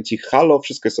mówimy ci halo,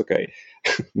 wszystko jest okej.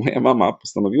 Moja mama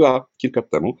postanowiła kilka lat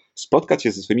temu spotkać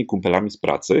się ze swoimi kumpelami z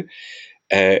pracy,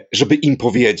 żeby im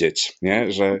powiedzieć,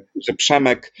 nie? Że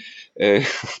Przemek,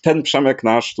 ten Przemek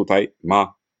nasz tutaj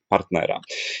ma partnera.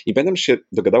 I będę się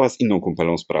dogadała z inną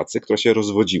kumpelą z pracy, która się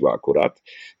rozwodziła akurat,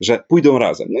 że pójdą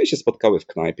razem. No i się spotkały w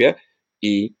knajpie.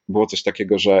 I było coś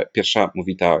takiego, że pierwsza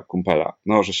mówi ta kumpela,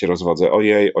 no, że się rozwodzę,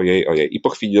 ojej. I po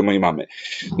chwili do mojej mamy,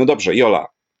 no dobrze, Jola,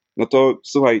 no to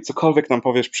słuchaj, cokolwiek nam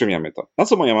powiesz, przyjmiemy to. Na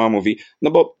co moja mama mówi,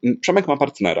 no bo Przemek ma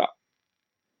partnera.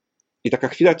 I taka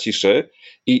chwila ciszy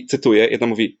i cytuję, jedna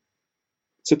mówi,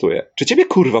 cytuję, czy ciebie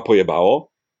kurwa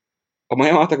pojebało? A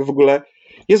moja mama tak w ogóle,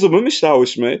 Jezu, my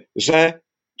myślałyśmy, że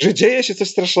dzieje się coś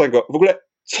strasznego. W ogóle,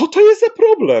 co to jest za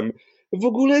problem? W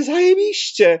ogóle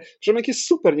zajebiście. Przemek jest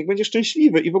super, niech będzie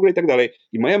szczęśliwy i w ogóle i tak dalej.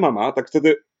 I moja mama tak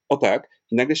wtedy, o tak,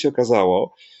 i nagle się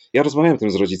okazało, ja rozmawiałem o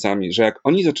tym z rodzicami, że jak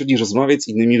oni zaczęli rozmawiać z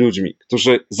innymi ludźmi,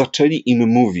 którzy zaczęli im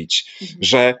mówić,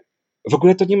 że w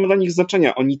ogóle to nie ma dla nich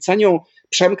znaczenia. Oni cenią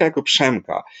Przemka jako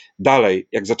Przemka. Dalej,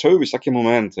 jak zaczęły być takie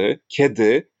momenty,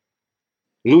 kiedy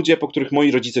ludzie, po których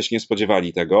moi rodzice się nie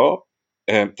spodziewali tego,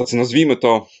 tacy nazwijmy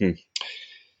to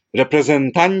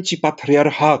reprezentanci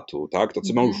patriarchatu, tak?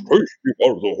 Tacy mają szczęści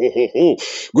bardzo,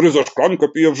 gryzę szklankę,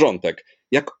 pije wrzątek.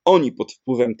 Jak oni pod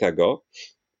wpływem tego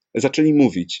zaczęli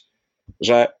mówić,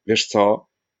 że wiesz co,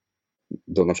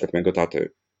 do na przykład mojego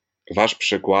taty, wasz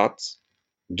przykład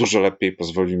dużo lepiej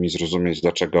pozwoli mi zrozumieć,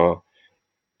 dlaczego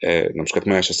na przykład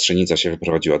moja siostrzenica się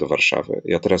wyprowadziła do Warszawy.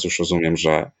 Ja teraz już rozumiem,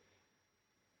 że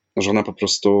ona po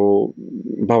prostu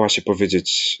bała się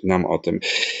powiedzieć nam o tym.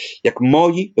 Jak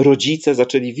moi rodzice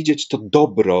zaczęli widzieć to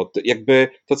dobro, jakby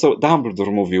to, co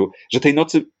Dumbledore mówił, że tej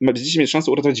nocy będziecie mieć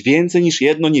szansę uratować więcej niż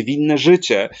jedno niewinne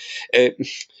życie.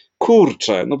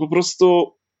 Kurczę, no po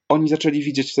prostu oni zaczęli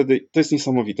widzieć wtedy, to jest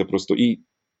niesamowite po prostu. I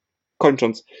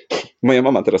kończąc, moja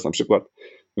mama teraz na przykład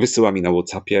wysyła mi na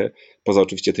WhatsAppie, poza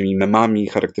oczywiście tymi memami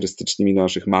charakterystycznymi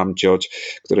naszych mam, cioć,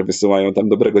 które wysyłają tam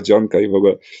dobrego dzionka i w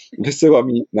ogóle wysyła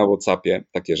mi na WhatsAppie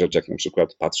takie rzeczy, jak na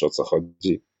przykład patrzę, o co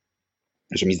chodzi,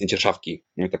 że mi zdjęcie szafki,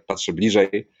 no i tak patrzę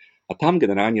bliżej, a tam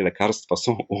generalnie lekarstwa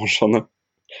są ułożone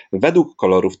według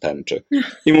kolorów tęczy.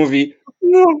 I mówi,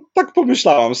 no tak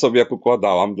pomyślałam sobie, jak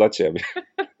układałam dla ciebie.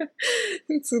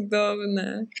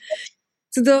 Cudowne.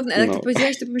 Cudowne, ale jak to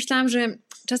powiedziałaś, to pomyślałam, że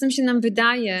czasem się nam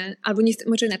wydaje, albo nie,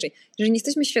 może inaczej, że nie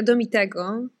jesteśmy świadomi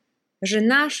tego, że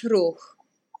nasz ruch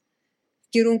w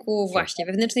kierunku właśnie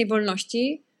wewnętrznej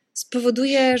wolności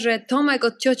spowoduje, że Tomek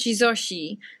od cioci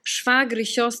Zosi, szwagry,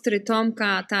 siostry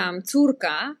Tomka, tam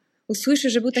córka, usłyszy,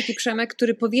 że był taki Przemek,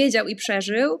 który powiedział i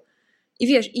przeżył i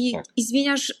wiesz, i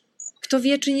zmieniasz, kto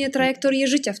wie, czy nie trajektorię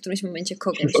życia w którymś momencie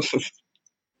kogoś.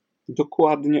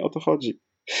 Dokładnie o to chodzi.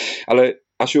 Ale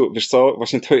Asiu, wiesz co,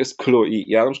 właśnie to jest clue i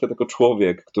ja na przykład jako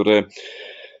człowiek, który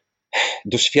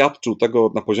doświadczył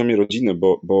tego na poziomie rodziny,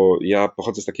 bo ja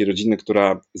pochodzę z takiej rodziny,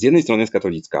 która z jednej strony jest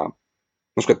katolicka,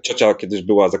 na przykład ciocia kiedyś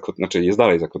była, znaczy jest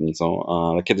dalej zakonnicą,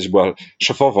 ale kiedyś była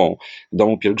szefową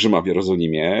domu pielgrzyma w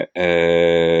Jerozolimie,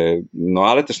 no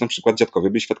ale też na przykład dziadkowie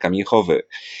byli świadkami Jehowy.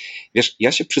 Wiesz,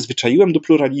 ja się przyzwyczaiłem do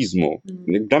pluralizmu.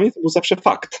 Dla mnie to był zawsze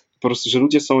fakt, po prostu, że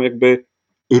ludzie są jakby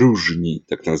różni,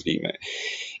 tak nazwijmy.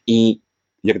 I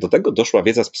jak do tego doszła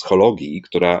wiedza z psychologii,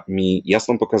 która mi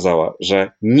jasno pokazała,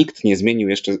 że nikt nie zmienił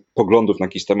jeszcze poglądów na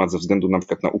jakiś temat ze względu na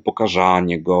przykład na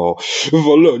upokarzanie go,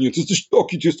 walenie, ty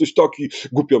jesteś taki,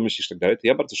 głupio myślisz, tak dalej, to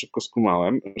ja bardzo szybko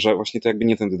skumałem, że właśnie to jakby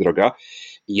nie tędy droga.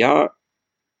 Ja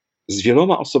z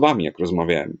wieloma osobami, jak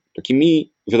rozmawiałem,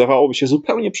 takimi wydawałoby się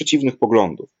zupełnie przeciwnych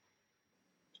poglądów,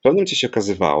 w pewnym momencie się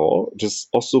okazywało, że z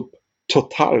osób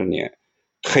totalnie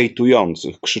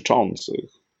hejtujących, krzyczących,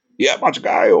 jebać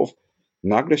gejów,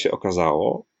 nagle się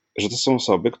okazało, że to są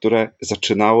osoby, które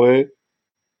zaczynały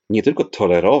nie tylko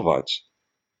tolerować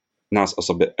nas,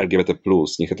 osoby LGBT+,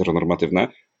 nieheteronormatywne,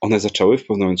 one zaczęły w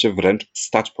pewnym momencie wręcz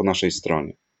stać po naszej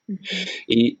stronie.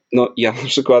 I no, ja na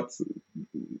przykład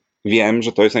wiem,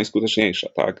 że to jest najskuteczniejsze,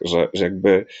 tak? Że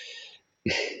jakby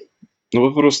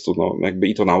no po prostu, no jakby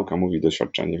i to nauka mówi,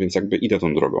 doświadczenie, więc jakby idę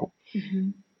tą drogą.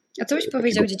 A co byś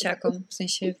powiedział dzieciakom? W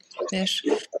sensie, wiesz,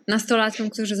 nastolatkom,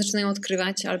 którzy zaczynają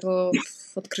odkrywać albo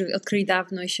odkryli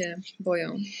dawno i się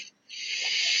boją?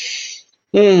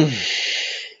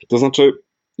 To znaczy,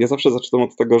 ja zawsze zaczynam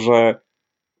od tego, że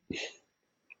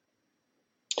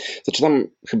zaczynam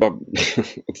chyba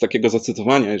od takiego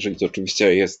zacytowania, jeżeli to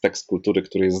oczywiście jest tekst kultury,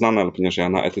 który jest znany, ale ponieważ ja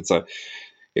na etyce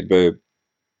jakby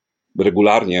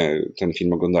regularnie ten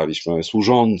film oglądaliśmy,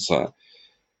 Służące,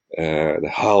 The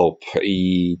Help,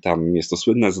 i tam jest to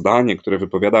słynne zdanie, które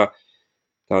wypowiada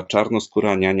ta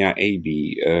czarnoskóra niania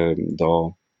Abby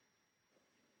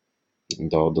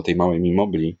do tej małej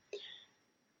Mimobli.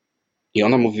 I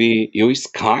ona mówi, you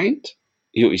is kind,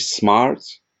 you is smart,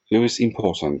 you is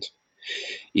important.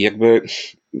 I jakby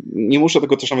nie muszę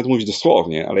tego też nawet mówić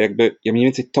dosłownie, ale jakby ja mniej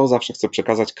więcej to zawsze chcę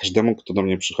przekazać każdemu, kto do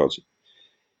mnie przychodzi.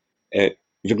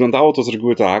 Wyglądało to z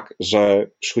reguły tak,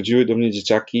 że przychodziły do mnie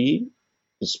dzieciaki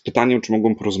z pytaniem, czy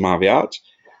mogą porozmawiać.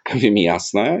 Ja mówię mi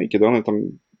jasne, i kiedy one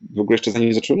tam w ogóle jeszcze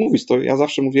zanim zaczęły mówić, to ja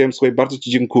zawsze mówiłem, słuchaj, bardzo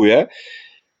ci dziękuję,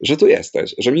 że tu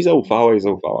jesteś, że mi zaufałeś,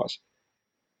 zaufałaś.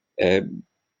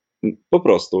 Po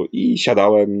prostu. I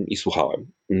siadałem i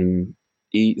słuchałem.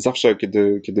 I zawsze,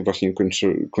 kiedy właśnie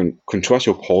kończyła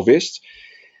się opowieść,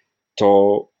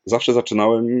 to zawsze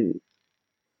zaczynałem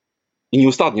i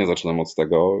nieustannie zaczynam od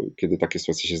tego, kiedy takie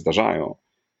sytuacje się zdarzają.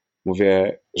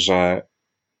 Mówię, że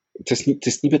to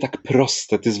jest niby tak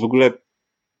proste, to jest w ogóle,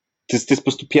 to jest po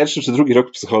prostu pierwszy czy drugi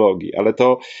rok psychologii, ale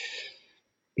to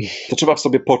trzeba w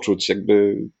sobie poczuć,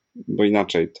 jakby, bo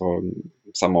inaczej to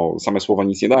same słowa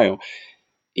nic nie dają.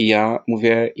 I ja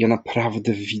mówię, ja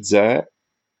naprawdę widzę,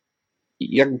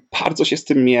 jak bardzo się z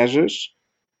tym mierzysz,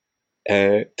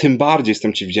 tym bardziej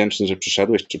jestem ci wdzięczny, że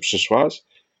przyszedłeś czy przyszłaś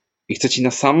i chcę ci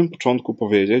na samym początku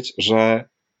powiedzieć, że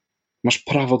masz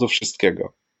prawo do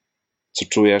wszystkiego, co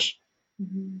czujesz,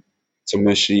 co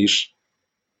myślisz,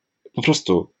 po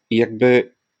prostu. I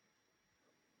jakby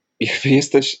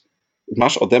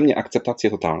masz ode mnie akceptację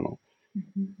totalną.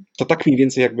 To tak mniej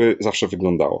więcej jakby zawsze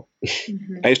wyglądało.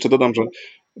 A jeszcze dodam, że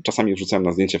czasami wrzucałem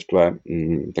na zdjęcie w tle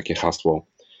takie hasło,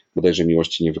 bodajże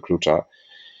miłości nie wyklucza.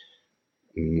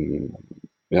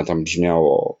 Ja tam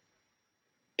brzmiało: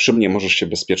 przy mnie możesz się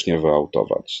bezpiecznie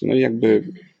wyautować. No i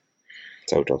jakby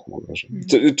cały czas mogę.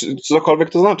 Cokolwiek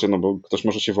to znaczy, no bo ktoś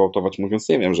może się wyautować mówiąc,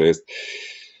 nie wiem, że jest...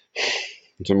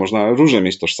 To można różne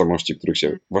mieć tożsamości, których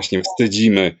się właśnie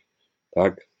wstydzimy,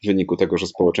 tak? W wyniku tego, że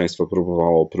społeczeństwo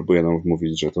próbuje nam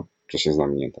wmówić, że to coś jest z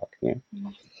nami nie tak, nie?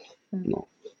 No.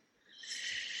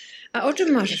 A o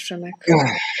czym marzysz, Przemek?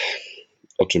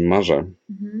 O czym marzę?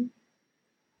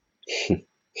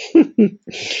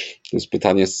 To jest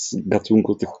pytanie z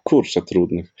gatunku tych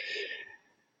trudnych.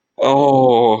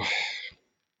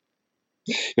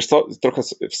 Wiesz co, trochę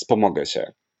wspomogę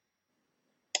się.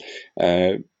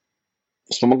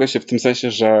 Wspomogę się w tym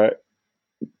sensie, że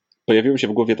pojawiło się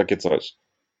w głowie takie coś.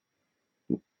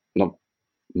 No,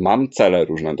 mam cele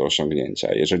różne do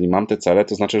osiągnięcia. Jeżeli mam te cele,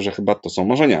 to znaczy, że chyba to są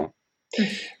marzenia.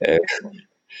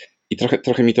 I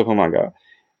trochę mi to pomaga.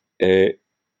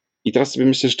 I teraz sobie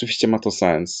myślę, że rzeczywiście ma to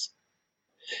sens,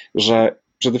 że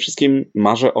przede wszystkim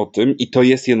marzę o tym, i to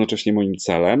jest jednocześnie moim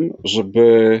celem,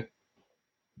 żeby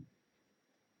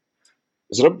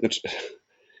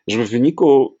w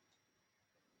wyniku,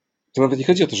 to nawet nie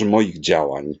chodzi o to, że moich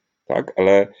działań, tak,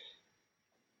 ale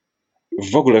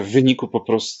w ogóle w wyniku po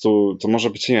prostu, to może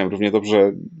być, nie wiem, równie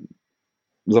dobrze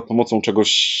za pomocą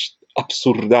czegoś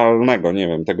absurdalnego, nie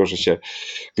wiem, tego, że się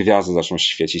gwiazdy zaczną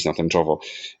świecić na tęczowo,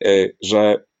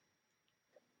 że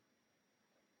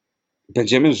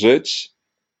będziemy żyć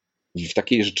w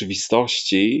takiej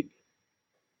rzeczywistości,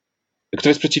 która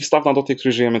jest przeciwstawna do tej, w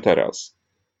której żyjemy teraz.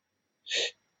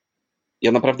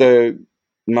 Ja naprawdę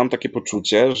mam takie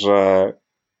poczucie, że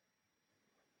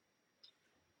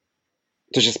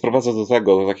to się sprowadza do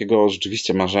takiego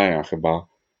rzeczywiście marzenia chyba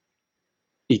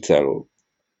i celu,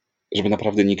 żeby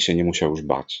naprawdę nikt się nie musiał już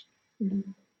bać.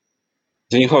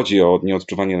 To nie chodzi o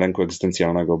nieodczuwanie lęku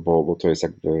egzystencjalnego, bo to jest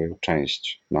jakby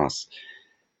część nas.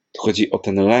 To chodzi o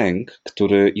ten lęk,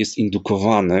 który jest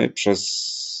indukowany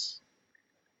przez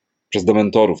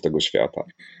dementorów tego świata.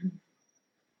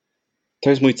 To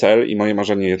jest mój cel i moje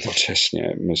marzenie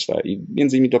jednocześnie, myślę. I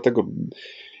między innymi dlatego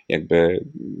jakby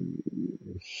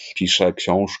piszę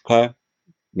książkę,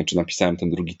 napisałem ten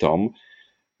drugi tom.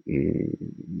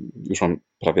 Już mam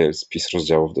prawie spis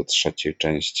rozdziałów do 3.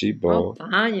 części, bo... O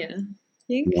panie,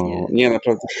 pięknie. No, nie,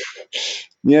 naprawdę...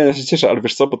 Nie, ja się cieszę, ale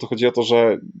wiesz co, bo to chodzi o to,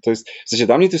 że to jest... W sensie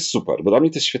dla mnie to jest super, bo dla mnie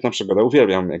to jest świetna przygoda.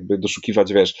 Uwielbiam jakby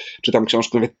doszukiwać, wiesz, czytam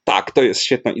książkę, mówię, tak, to jest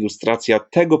świetna ilustracja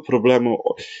tego problemu,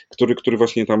 który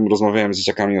właśnie tam rozmawiałem z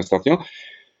dzieciakami ostatnio.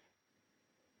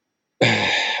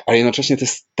 Ale jednocześnie to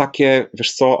jest takie,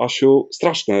 wiesz co, Asiu,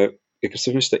 straszne, jak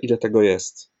sobie myślę, ile tego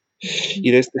jest.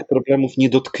 Ile jest tych problemów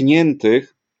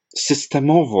niedotkniętych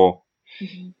systemowo.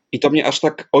 I to mnie aż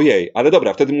tak, ojej, ale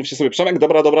dobra, wtedy mówicie sobie, Przemek,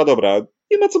 dobra,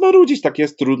 nie ma co marudzić, tak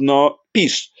jest, trudno,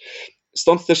 pisz.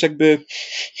 Stąd też jakby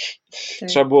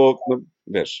trzeba było, no,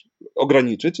 wiesz,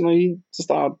 ograniczyć, no i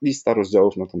została lista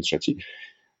rozdziałów na tom 3.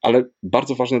 Ale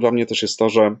bardzo ważne dla mnie też jest to,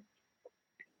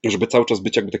 żeby cały czas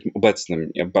być jakby takim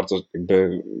obecnym. Ja bardzo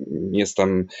jakby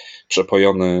jestem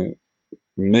przepojony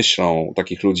myślą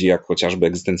takich ludzi jak chociażby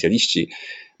egzystencjaliści.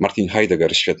 Martin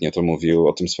Heidegger świetnie to mówił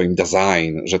o tym swoim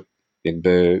Dasein, że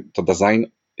jakby to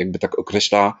Dasein jakby tak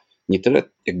określa nie tyle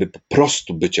jakby po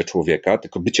prostu bycie człowieka,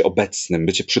 tylko bycie obecnym,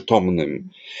 bycie przytomnym.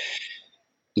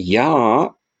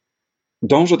 Ja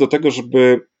dążę do tego,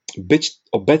 żeby być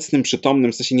obecnym,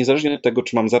 przytomnym, w sensie niezależnie od tego,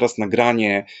 czy mam zaraz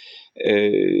nagranie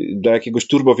dla jakiegoś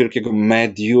turbo wielkiego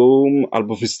medium,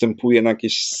 albo występuję na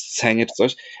jakiejś scenie czy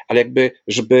coś, ale jakby,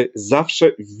 żeby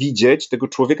zawsze widzieć tego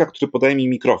człowieka, który podaje mi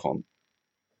mikrofon.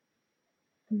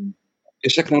 Ja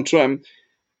się tak nauczyłem,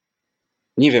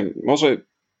 nie wiem, może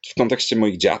w kontekście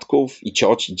moich dziadków i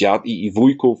cioci, i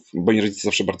wujków, bo moi rodzice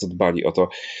zawsze bardzo dbali o to,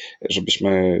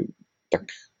 żebyśmy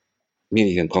tak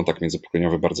mieli ten kontakt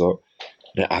międzypokoleniowy bardzo,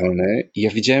 realny i ja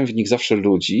widziałem w nich zawsze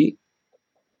ludzi,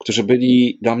 którzy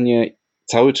byli dla mnie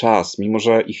cały czas, mimo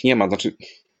że ich nie ma, znaczy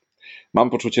mam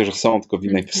poczucie, że są tylko w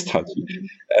innej postaci,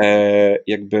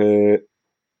 jakby,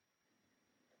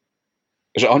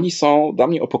 że oni są dla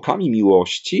mnie opokami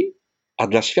miłości, a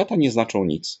dla świata nie znaczą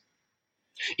nic.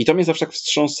 I to mnie zawsze tak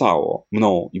wstrząsało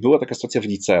mną. I była taka sytuacja w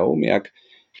liceum, jak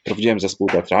prowadziłem zespół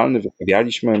teatralny,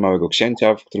 wystawialiśmy Małego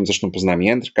Księcia, w którym zresztą poznałem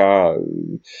Jędrka.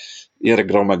 Jarek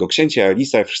grał Małego Księcia,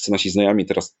 Elisa, wszyscy nasi znajomi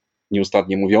teraz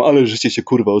nieustannie mówią, ale życie się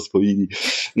kurwa oswoili.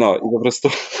 No i po prostu,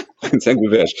 więc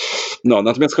jakby wiesz. No,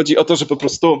 natomiast chodzi o to, że po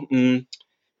prostu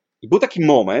był taki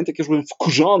moment, jak już byłem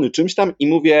wkurzony czymś tam i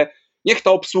mówię, niech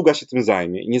ta obsługa się tym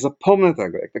zajmie. I nie zapomnę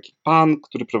tego, jak taki pan,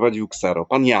 który prowadził Ksero,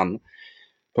 pan Jan,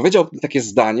 powiedział takie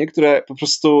zdanie, które po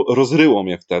prostu rozryło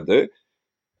mnie wtedy.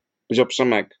 Powiedział: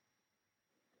 Przemek,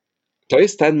 to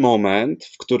jest ten moment,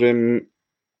 w którym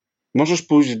możesz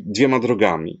pójść dwiema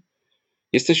drogami.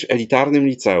 Jesteś w elitarnym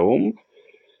liceum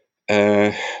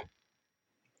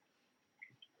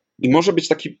i może być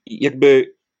taki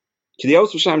jakby, kiedy ja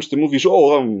usłyszałem, że ty mówisz,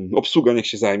 o, obsługa niech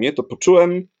się zajmie, to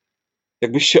poczułem,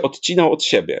 jakbyś się odcinał od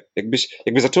siebie.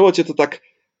 Jakby zaczęło cię to tak,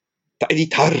 ta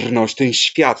elitarność, ten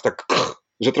świat, tak,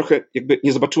 że trochę jakby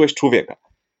nie zobaczyłeś człowieka.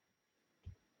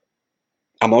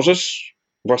 A możesz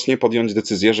właśnie podjąć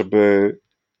decyzję, żeby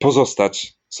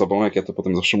pozostać sobą, jak ja to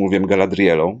potem zawsze mówiłem,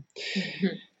 Galadrielą.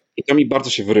 I to mi bardzo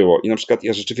się wyryło. I na przykład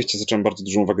ja rzeczywiście zacząłem bardzo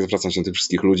dużą uwagę zwracać na tych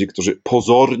wszystkich ludzi, którzy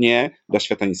pozornie dla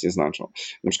świata nic nie znaczą.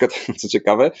 Na przykład, co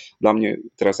ciekawe, dla mnie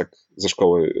teraz jak ze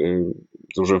szkoły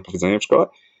złożyłem powiedzenie w szkole,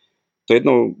 to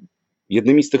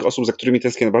jednymi z tych osób, za którymi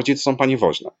tęsknię najbardziej, to są panie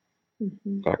woźne.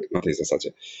 Tak, na tej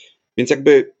zasadzie. Więc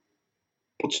jakby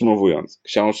podsumowując,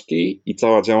 książki i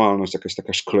cała działalność jakaś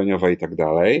taka szkoleniowa i tak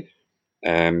dalej,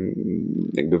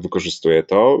 jakby wykorzystuję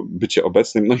to, bycie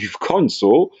obecnym, no i w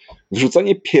końcu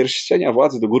wrzucenie pierścienia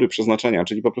władzy do góry przeznaczenia,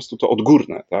 czyli po prostu to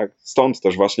odgórne, tak? Stąd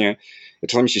też właśnie, ja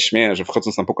czasami się śmieję, że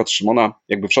wchodząc na pokład Szymona,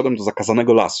 jakby wszedłem do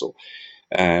zakazanego lasu,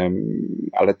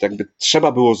 ale to jakby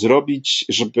trzeba było zrobić,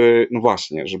 żeby, no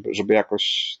właśnie, żeby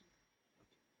jakoś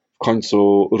w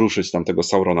końcu ruszyć tam tego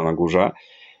Saurona na górze.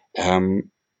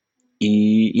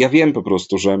 I ja wiem po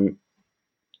prostu, że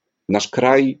nasz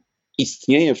kraj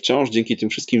istnieje wciąż dzięki tym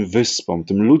wszystkim wyspom,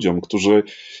 tym ludziom,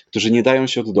 którzy nie dają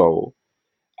się od dołu.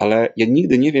 Ale ja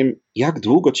nigdy nie wiem, jak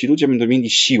długo ci ludzie będą mieli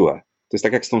siłę. To jest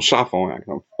tak jak z tą szafą, jak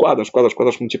tam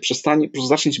wkładasz, mu cię przestanie, po prostu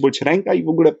zacznie ci boleć ręka i w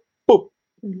ogóle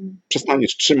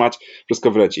przestaniesz trzymać,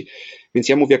 wszystko wleci. Więc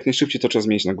ja mówię, jak najszybciej to trzeba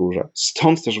zmienić na górze.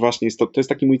 Stąd też właśnie to jest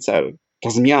taki mój cel. Ta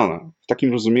zmiana w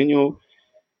takim rozumieniu,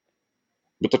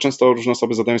 bo to często różne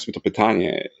osoby zadają sobie to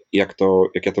pytanie, jak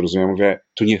ja to rozumiem, mówię,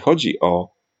 tu nie chodzi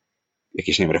o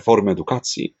jakieś, nie wiem, reformy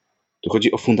edukacji. Tu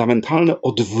chodzi o fundamentalne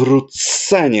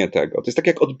odwrócenie tego. To jest tak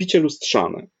jak odbicie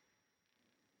lustrzane.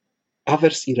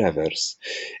 Awers i rewers.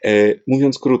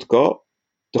 Mówiąc krótko,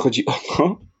 to chodzi o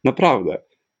to, naprawdę,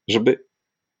 żeby...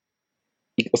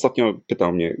 I ostatnio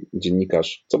pytał mnie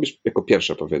dziennikarz, co byś jako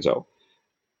pierwsze powiedział,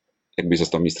 jakbyś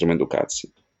został ministrem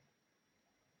edukacji.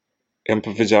 Ja bym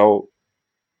powiedział,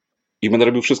 i będę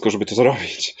robił wszystko, żeby to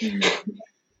zrobić.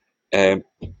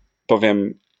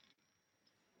 Powiem,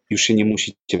 już się nie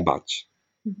musicie bać.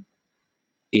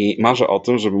 I marzę o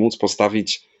tym, żeby móc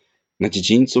postawić na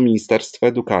dziedzińcu Ministerstwa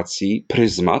Edukacji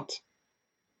pryzmat,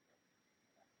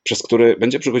 przez który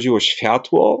będzie przychodziło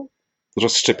światło,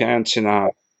 rozszczepiając się na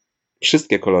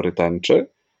wszystkie kolory tęczy.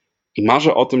 I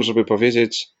marzę o tym, żeby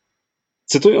powiedzieć,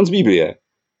 cytując Biblię,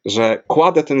 że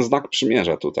kładę ten znak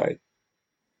przymierza tutaj.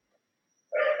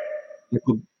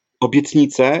 Jako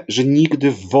obietnicę, że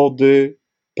nigdy wody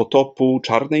potopu,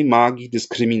 czarnej magii,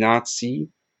 dyskryminacji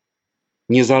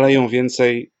nie zaleją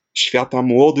więcej świata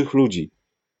młodych ludzi.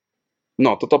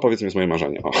 No, to powiedzmy jest moje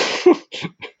marzenie. O.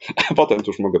 A potem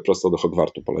to już mogę prosto do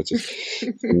Hogwartu polecieć.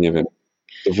 Nie wiem,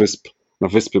 na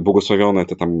wyspy błogosławione,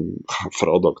 te tam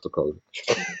Frodo, ktokolwiek.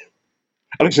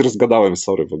 Ale się rozgadałem,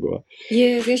 sorry w ogóle.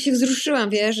 Jezu, ja się wzruszyłam,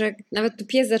 wiesz, że nawet tu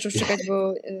pies zaczął szczekać,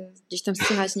 bo gdzieś tam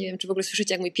słychać, nie wiem, czy w ogóle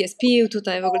słyszycie, jak mój pies pił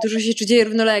tutaj, w ogóle dużo się dzieje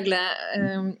równolegle.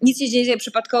 Nic się nie dzieje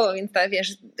przypadkowo, więc tak,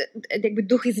 wiesz, jakby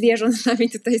duchy zwierząt z nami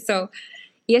tutaj są.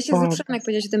 I ja się wzruszyłam, jak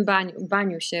powiedziałeś o tym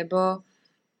baniu się,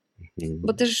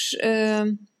 bo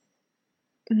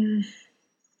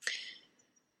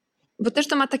też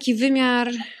to ma taki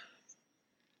wymiar,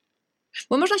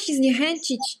 bo można się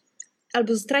zniechęcić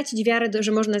albo stracić wiarę,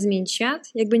 że można zmienić świat,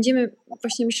 jak będziemy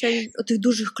właśnie myśleli o tych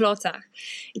dużych klocach.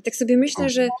 I tak sobie myślę,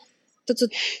 że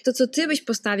to, co ty byś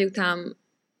postawił tam,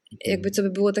 jakby co by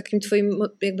było takim twoim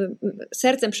jakby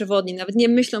sercem przewodnim, nawet nie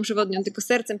myślą przewodnią, tylko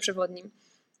sercem przewodnim,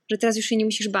 że teraz już się nie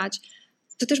musisz bać,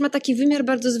 to też ma taki wymiar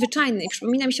bardzo zwyczajny. I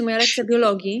przypomina mi się moja lekcja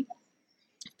biologii,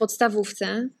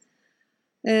 podstawówce,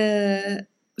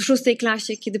 w 6.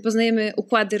 klasie, kiedy poznajemy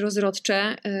układy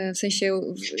rozrodcze, w sensie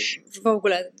w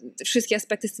ogóle wszystkie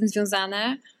aspekty z tym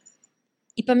związane.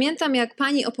 I pamiętam, jak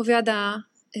pani opowiada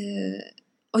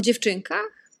o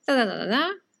dziewczynkach,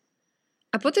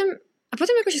 a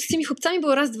potem jakoś z tymi chłopcami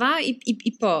było raz, dwa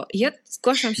i po. I ja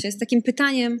zgłaszam się z takim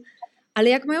pytaniem, ale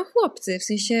jak mają chłopcy? W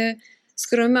sensie,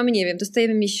 skoro my mamy, nie wiem,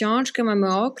 dostajemy miesiączkę,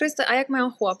 mamy okres, to a jak mają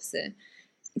chłopcy?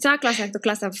 I cała klasa, jak to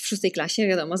klasa w 6. klasie,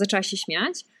 wiadomo, zaczęła się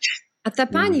śmiać. A ta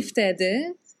pani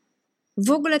wtedy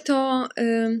w ogóle to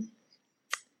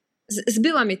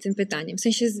zbyła mnie tym pytaniem. W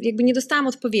sensie jakby nie dostałam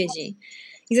odpowiedzi.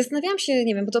 I zastanawiałam się,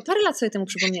 nie wiem, bo to parę lat sobie temu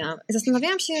przypomniałam.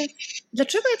 Zastanawiałam się,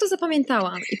 dlaczego ja to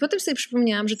zapamiętałam. I potem sobie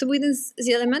przypomniałam, że to był jeden z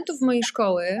elementów mojej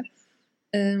szkoły,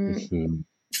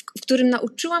 w którym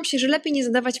nauczyłam się, że lepiej nie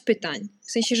zadawać pytań.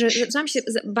 W sensie, że zaczęłam się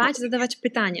bać zadawać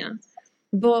pytania,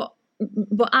 bo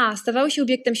stawały się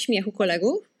obiektem śmiechu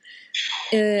kolegów,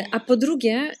 a po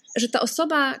drugie, że ta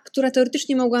osoba, która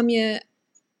teoretycznie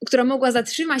która mogła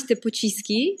zatrzymać te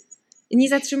pociski, nie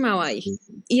zatrzymała ich.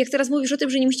 I jak teraz mówisz o tym,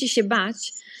 że nie musicie się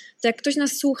bać, to jak ktoś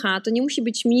nas słucha, to nie musi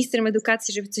być ministrem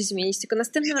edukacji, żeby coś zmienić, tylko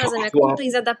następnym razem, jak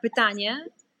ktoś zada pytanie,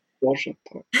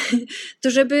 to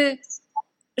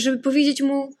żeby powiedzieć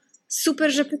mu,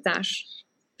 super, że pytasz.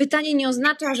 Pytanie nie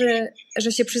oznacza,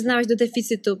 że się przyznałeś do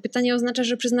deficytu. Pytanie oznacza,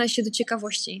 że przyznałeś się do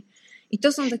ciekawości. I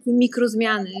to są takie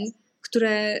mikrozmiany,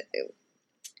 które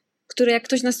jak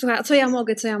ktoś nas słucha, a co ja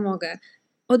mogę?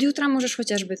 Od jutra możesz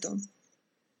chociażby to.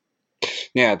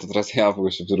 Nie, to teraz ja w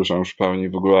ogóle się wzruszam już w pełni.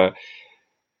 W ogóle,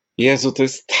 Jezu, to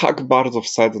jest tak bardzo w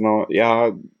sedno.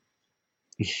 Ja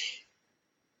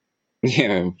nie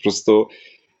wiem, po prostu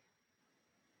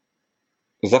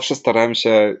zawsze starałem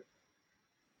się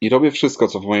i robię wszystko,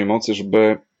 co w mojej mocy,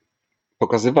 żeby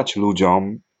pokazywać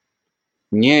ludziom,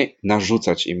 nie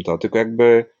narzucać im to, tylko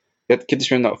jakby ja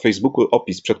kiedyś miałem na Facebooku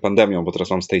opis przed pandemią, bo teraz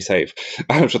mam stay safe,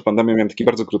 ale przed pandemią miałem taki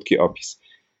bardzo krótki opis.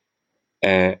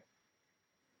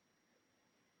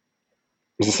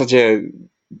 W zasadzie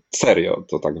serio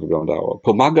to tak wyglądało.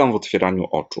 Pomagam w otwieraniu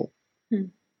oczu.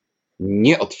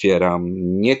 Nie otwieram,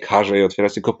 nie każę jej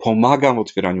otwierać, tylko pomagam w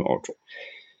otwieraniu oczu.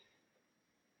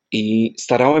 I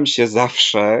starałem się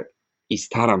zawsze i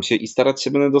starać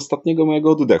się będę do ostatniego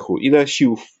mojego oddechu, ile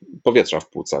sił powietrza w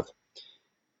płucach,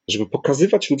 żeby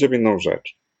pokazywać ludziom jedną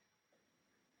rzecz,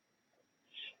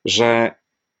 że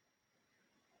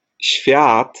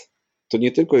świat to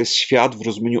nie tylko jest świat w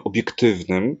rozumieniu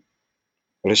obiektywnym,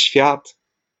 ale świat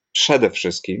przede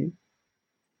wszystkim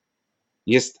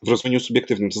jest w rozumieniu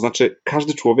subiektywnym. To znaczy,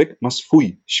 każdy człowiek ma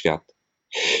swój świat.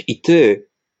 I ty,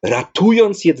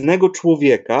 ratując jednego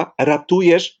człowieka,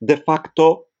 ratujesz de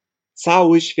facto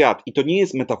cały świat. I to nie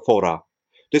jest metafora.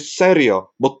 To jest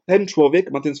serio, bo ten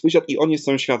człowiek ma ten swój świat i on jest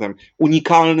całym światem.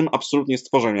 Unikalnym absolutnie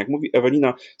stworzeniem. Jak mówi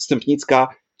Ewelina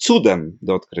Stępnicka, cudem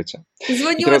do odkrycia.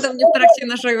 Dzwoniła do mnie w trakcie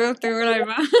naszego tego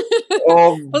live'a.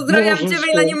 Pozdrawiam cię,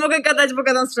 Ewelina, nie mogę gadać, bo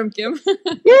gadam z Przemkiem.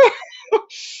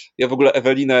 Ja w ogóle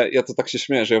Ewelinę, ja to tak się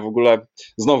śmieję, że ja w ogóle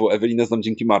znowu Ewelinę znam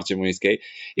dzięki Marcie Młyńskiej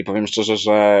i powiem szczerze,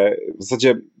 że w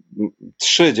zasadzie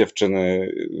 3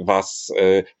 dziewczyny was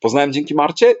poznałem dzięki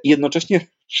Marcie i jednocześnie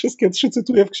wszystkie 3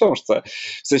 cytuję w książce.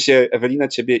 W sensie Ewelinę,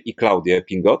 ciebie i Klaudię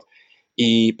Pingot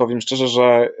i powiem szczerze,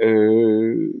 że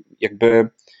jakby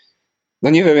no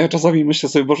nie wiem, ja czasami myślę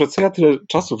sobie, Boże, co ja tyle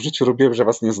czasu w życiu robiłem, że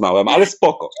was nie znałem, ale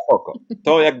spoko.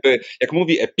 To jakby, jak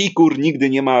mówi Epikur, nigdy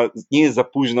nie jest za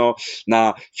późno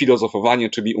na filozofowanie,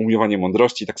 czyli umiłowanie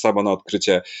mądrości, tak samo na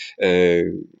odkrycie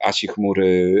Asi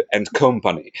Chmury and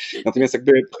Company. Natomiast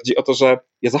jakby chodzi o to, że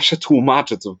ja zawsze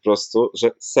tłumaczę to po prostu,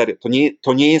 że serio,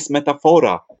 to nie jest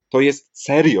metafora, to jest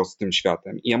serio z tym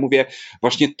światem. I ja mówię,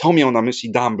 właśnie to miał na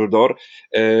myśli Dumbledore,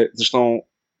 zresztą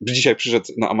dzisiaj przyszedł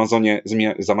na Amazonie,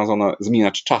 z Amazona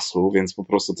zmieniacz czasu, więc po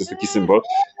prostu to jest taki symbol.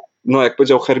 No jak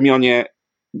powiedział Hermionie,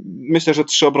 myślę, że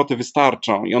 3 obroty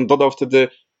wystarczą. I on dodał wtedy,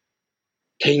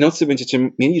 tej nocy będziecie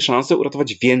mieli szansę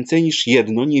uratować więcej niż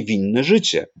jedno niewinne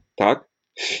życie. Tak?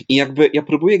 I jakby ja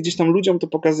próbuję gdzieś tam ludziom to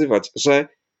pokazywać, że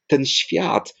ten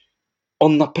świat,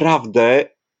 on naprawdę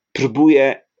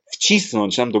próbuje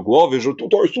wcisnąć nam do głowy, że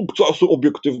tutaj sukcesy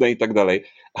obiektywne i tak dalej.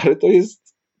 Ale to jest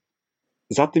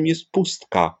za tym jest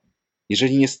pustka.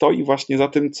 Jeżeli nie stoi właśnie za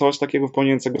tym coś takiego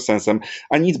wypełniającego sensem,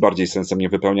 a nic bardziej sensem nie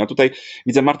wypełnia. Tutaj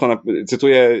widzę, Marta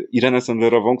cytuje Irenę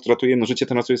Sendlerową, która tu jedno życie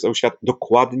teraz jest cały świat.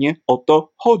 Dokładnie o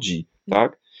to chodzi.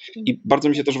 Tak? I bardzo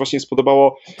mi się też właśnie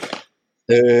spodobało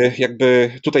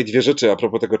jakby tutaj 2 rzeczy a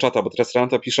propos tego czata, bo teraz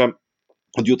Renata pisze,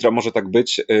 od jutra może tak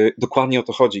być. Dokładnie o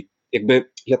to chodzi.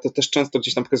 Jakby ja to też często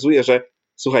gdzieś tam pokazuję, że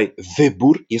słuchaj,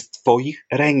 wybór jest w twoich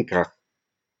rękach.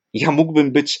 Ja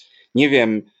mógłbym być, nie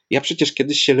wiem, ja przecież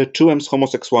kiedyś się leczyłem z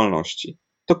homoseksualności.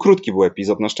 To krótki był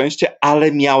epizod na szczęście,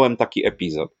 ale miałem taki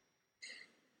epizod.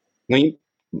 No i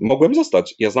mogłem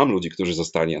zostać. Ja znam ludzi, którzy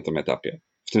zostali na tym etapie.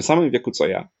 W tym samym wieku, co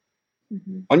ja.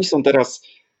 Oni są teraz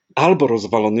albo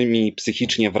rozwalonymi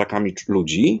psychicznie wrakami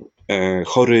ludzi,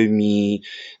 chorymi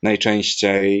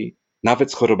najczęściej,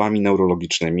 nawet z chorobami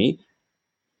neurologicznymi,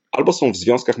 albo są w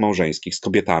związkach małżeńskich z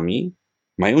kobietami,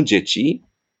 mają dzieci,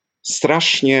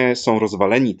 strasznie są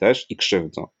rozwaleni też i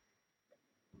krzywdzą.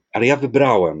 Ale ja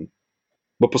wybrałem,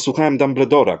 bo posłuchałem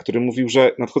Dumbledora, który mówił,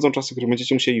 że nadchodzą czasy, w których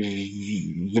będziecie musieli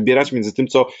wybierać między tym,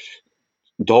 co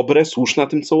dobre, słuszne, a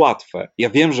tym, co łatwe. Ja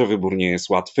wiem, że wybór nie jest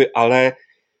łatwy, ale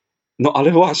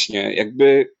właśnie,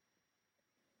 jakby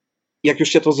jak już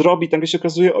się to zrobi, nagle się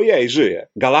okazuje, ojej, żyje.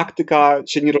 Galaktyka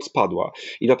się nie rozpadła.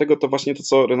 I dlatego to właśnie to,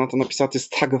 co Renata napisała, to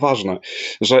jest tak ważne,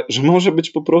 że może być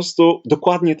po prostu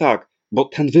dokładnie tak, bo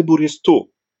ten wybór jest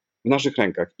tu, w naszych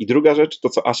rękach. I druga rzecz, to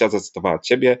co Asia zacytowała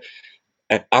ciebie,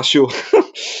 Asiu,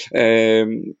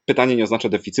 pytanie nie oznacza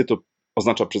deficytu,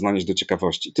 oznacza przyznanie się do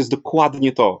ciekawości. To jest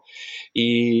dokładnie to.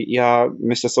 I ja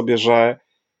myślę sobie, że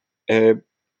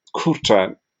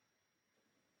kurczę,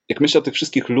 jak myślę o tych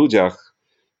wszystkich ludziach,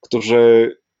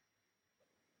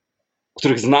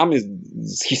 których znamy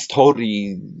z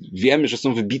historii, wiemy, że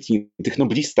są wybitni, tych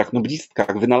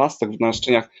noblistkach,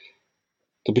 wynalazczyniach,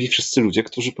 to byli wszyscy ludzie,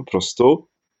 którzy po prostu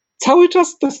cały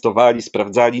czas testowali,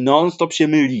 sprawdzali, non-stop się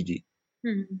mylili.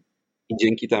 I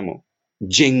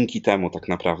dzięki temu tak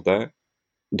naprawdę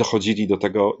dochodzili do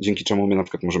tego, dzięki czemu my na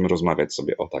przykład możemy rozmawiać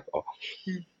sobie o.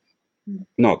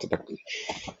 No to tak.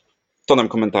 To nam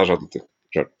komentarza do tych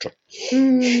rzeczy.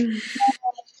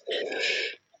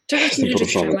 Czego ci życzyć,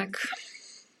 Przemek?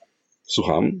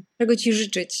 Słucham? Czego ci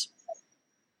życzyć?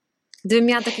 Gdybym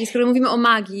miała taki, skoro mówimy o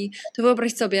magii, to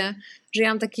wyobraź sobie, że ja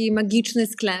mam taki magiczny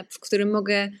sklep, w którym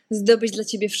mogę zdobyć dla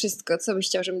ciebie wszystko. Co byś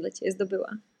chciał, żebym dla ciebie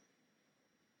zdobyła?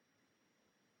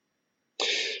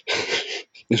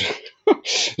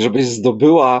 Żebyś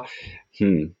zdobyła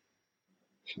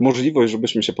możliwość,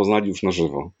 żebyśmy się poznali już na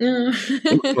żywo.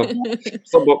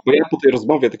 Bo ja po tej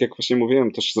rozmowie, tak jak właśnie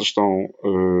mówiłem też zresztą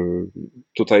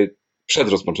tutaj przed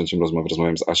rozpoczęciem rozmowy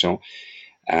rozmawiałem z Asią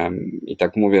i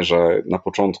tak mówię, że na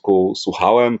początku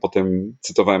słuchałem, potem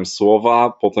cytowałem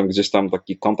słowa, potem gdzieś tam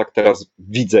taki kontakt, teraz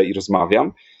widzę i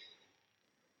rozmawiam.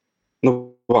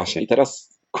 No właśnie i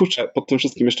teraz kurczę, pod tym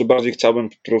wszystkim jeszcze bardziej chciałbym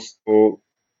po prostu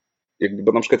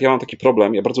bo na przykład ja mam taki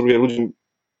problem, ja bardzo lubię ludziom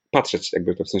patrzeć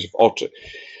jakby w sensie w oczy,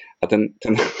 a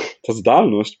ta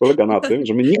zdolność polega na tym,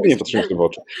 że my nigdy nie patrzymy sobie w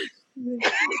oczy.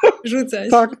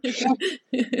 Rzucać. Tak.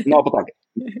 No bo tak,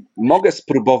 mogę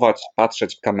spróbować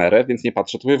patrzeć w kamerę, więc nie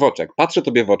patrzę tobie w oczy. Jak patrzę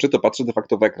tobie w oczy, to patrzę de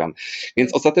facto w ekran.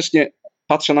 Więc ostatecznie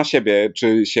patrzę na siebie,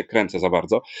 czy się kręcę za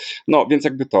bardzo. No więc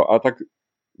jakby to, a tak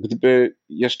gdyby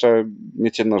jeszcze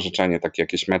mieć jedno życzenie, takie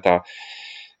jakieś meta.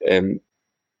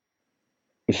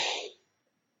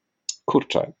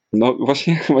 Kurczę, no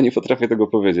właśnie chyba nie potrafię tego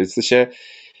powiedzieć. W sensie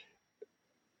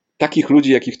takich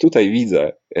ludzi, jakich tutaj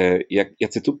widzę,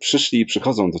 jacy tu przyszli i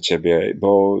przychodzą do ciebie,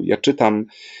 bo ja czytam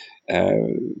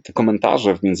te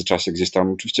komentarze w międzyczasie gdzieś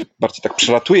tam, oczywiście bardziej tak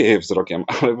przelatuję je wzrokiem,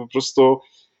 ale po prostu...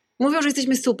 Mówią, że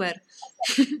jesteśmy super.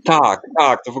 Tak,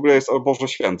 to w ogóle jest, o Boże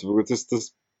Święty, w ogóle to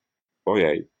jest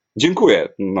ojej. Dziękuję,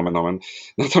 nomen omen.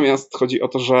 Natomiast chodzi o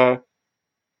to, że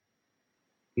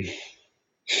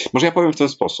może ja powiem w ten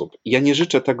sposób. Ja nie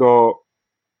życzę tego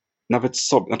nawet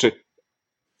sobie, znaczy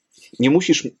nie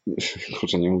musisz,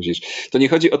 kurczę, nie musisz. To nie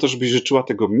chodzi o to, żebyś życzyła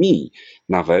tego mi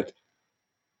nawet,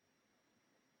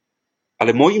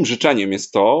 ale moim życzeniem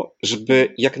jest to,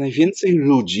 żeby jak najwięcej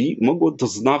ludzi mogło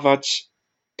doznawać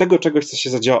tego czegoś, co się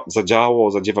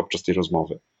zadziewa podczas tej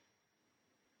rozmowy.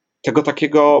 Tego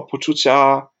takiego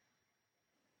poczucia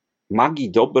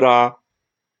magii, dobra,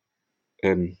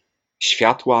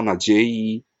 światła,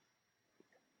 nadziei.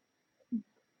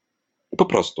 Po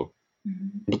prostu.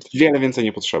 Bo wiele więcej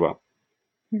nie potrzeba.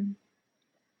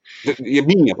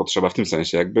 Mi nie potrzeba w tym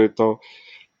sensie, jakby to...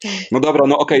 No dobra,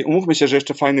 no okej, umówmy się, że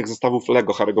jeszcze fajnych zestawów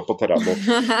Lego Harry'ego Pottera, bo...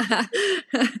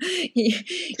 I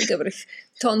dobrych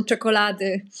ton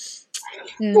czekolady.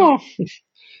 No,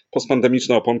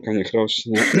 postpandemiczna oponka niech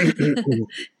rośnie.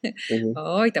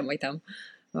 Oj tam. Oj tam.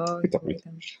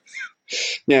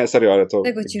 Nie, serio, ale to...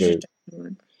 Tego ci życzę.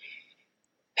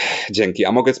 Dzięki.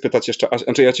 A mogę spytać jeszcze,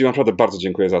 znaczy ja ci naprawdę bardzo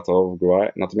dziękuję za to w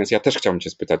ogóle, natomiast ja też chciałbym cię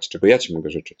spytać, czego ja ci mogę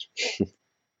życzyć.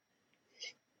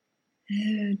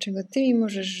 Czego ty mi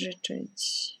możesz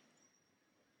życzyć?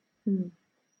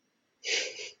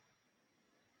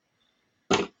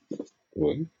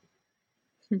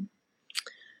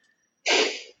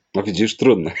 No widzisz,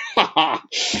 trudne.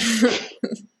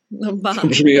 No ba. To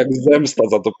brzmi jak zemsta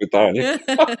za to pytanie.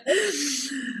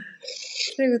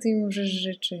 Czego ty mi możesz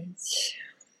życzyć?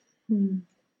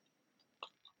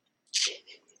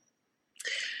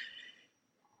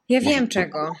 Ja wiem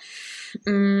czego.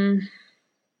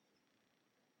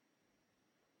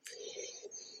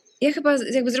 Ja chyba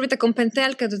jakby zrobię taką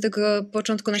pętelkę do tego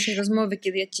początku naszej rozmowy,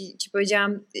 kiedy ja ci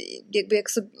powiedziałam, jakby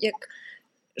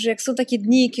że jak są takie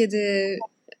dni, kiedy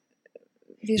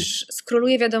wiesz,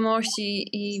 scrolluję wiadomości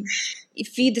i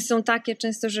feedy są takie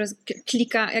często, że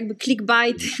jakby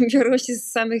clickbait biorą się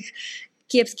z samych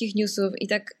kiepskich newsów i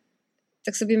tak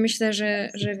sobie myślę,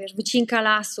 że wiesz, wycinka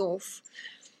lasów,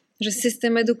 że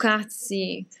system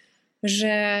edukacji,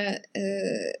 że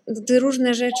te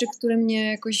różne rzeczy, które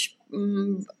mnie jakoś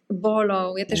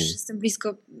bolą. Ja też jestem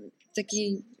blisko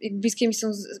jak bliskie mi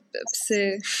są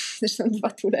psy, zresztą 2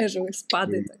 tu leżą,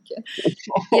 spady takie.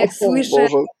 Jak słyszę,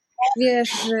 wiesz,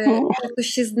 że ktoś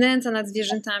się znęca nad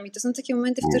zwierzętami, to są takie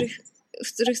momenty,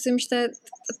 w których sobie myślę,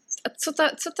 a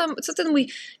co ten mój,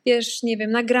 wiesz, nie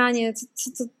wiem, nagranie,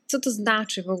 co to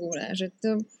znaczy w ogóle, że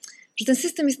ten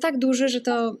system jest tak duży,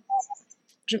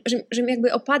 że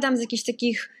jakby opadam z jakichś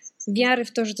takich wiary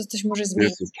w to, że to coś może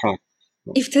zmienić.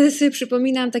 I wtedy sobie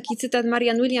przypominam taki cytat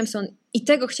Marianne Williamson i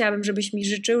tego chciałabym, żebyś mi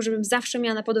życzył, żebym zawsze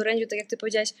miała na podorędziu, tak jak ty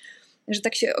powiedziałaś, że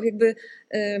tak się jakby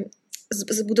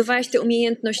zbudowałeś tę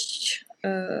umiejętność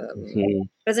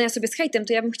radzenia sobie z hejtem,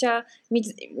 to ja bym chciała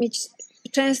mieć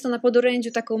często na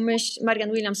podorędziu taką myśl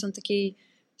Marianne Williamson, takiej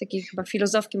chyba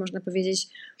filozofki, można powiedzieć,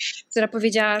 która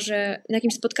powiedziała, że na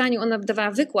jakimś spotkaniu ona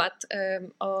dawała wykład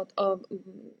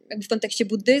jakby w kontekście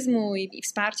buddyzmu i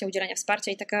wsparcia, udzielania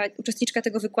wsparcia i taka uczestniczka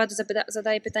tego wykładu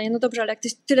zadaje pytanie, no dobrze, ale jak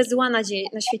tyle zła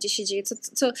na świecie się dzieje,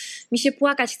 co mi się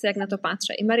płakać chce, jak na to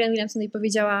patrzę. I Marianne Williamson jej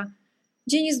powiedziała,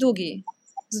 dzień jest długi,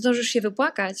 zdążysz się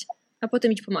wypłakać, a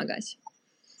potem idź pomagać.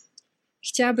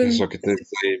 Chciałabym... Jezu, jakie to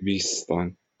jest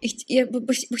zajebiste.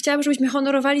 Bo chciałabym, żebyśmy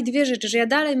honorowali 2 rzeczy, że ja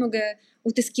dalej mogę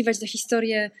utyskiwać tę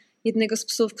historię jednego z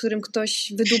psów, którym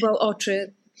ktoś wydubał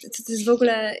oczy. To jest w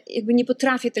ogóle, jakby nie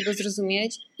potrafię tego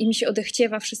zrozumieć i mi się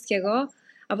odechciewa wszystkiego,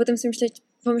 a potem sobie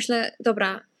pomyślę,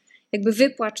 dobra, jakby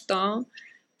wypłacz to,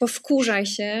 powkurzaj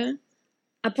się,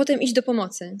 a potem idź do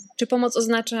pomocy. Czy pomoc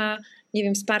oznacza, nie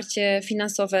wiem, wsparcie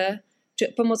finansowe,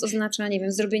 czy pomoc oznacza, nie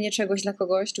wiem, zrobienie czegoś dla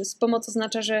kogoś, czy pomoc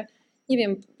oznacza, że, nie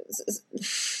wiem,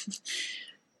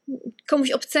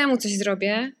 komuś obcemu coś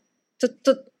zrobię,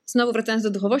 to znowu wracając do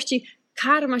duchowości,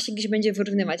 karma się gdzieś będzie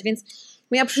wyrównywać. Więc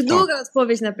moja przydługa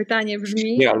odpowiedź na pytanie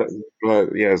brzmi... Nie, ale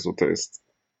Jezu, to jest...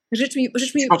 Życz mi...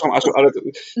 Przepraszam, Asiu, ale...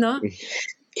 No?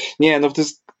 Nie, no to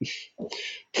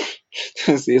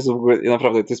jest w ogóle,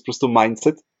 naprawdę, to jest po prostu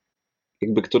mindset,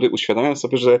 jakby, który uświadamiam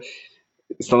sobie, że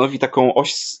stanowi taką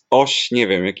oś, nie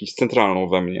wiem, jakąś centralną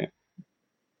we mnie.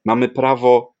 Mamy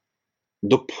prawo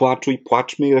do płaczu i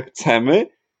płaczmy ile chcemy,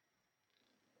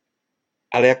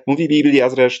 ale jak mówi Biblia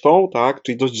zresztą, tak,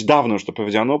 czyli dość dawno już to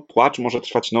powiedziano, płacz może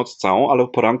trwać noc całą, ale o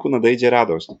poranku nadejdzie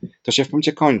radość. To się w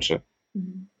punkcie kończy.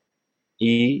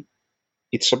 I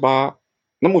trzeba,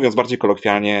 no mówiąc bardziej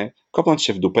kolokwialnie, kopnąć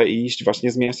się w dupę i iść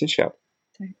właśnie zmieniać ten świat.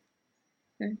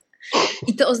 Tak.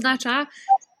 I to oznacza,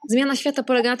 zmiana świata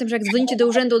polega na tym, że jak dzwonicie do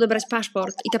urzędu odebrać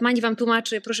paszport i ta pani wam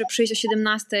tłumaczy, proszę przyjść o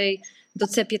 17 do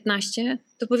C15,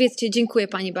 to powiedzcie, dziękuję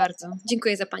pani bardzo,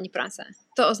 dziękuję za pani pracę.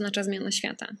 To oznacza zmiana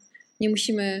świata. Nie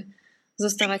musimy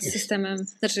zostawać systemem,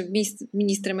 znaczy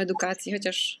ministrem edukacji,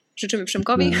 chociaż życzymy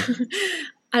Przemkowi,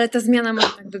 ale ta zmiana może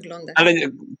tak wyglądać. Ale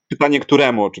pytanie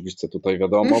któremu oczywiście tutaj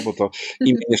wiadomo, bo to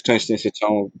imię nieszczęśnie się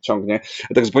ciągnie.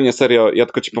 Tak zupełnie serio, ja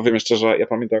tylko ci powiem jeszcze, że ja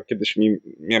pamiętam kiedyś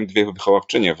miałem 2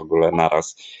 wychowawczynie w ogóle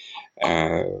naraz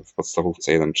w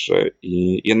podstawówce 1-3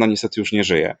 i jedna niestety już nie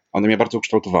żyje. One mnie bardzo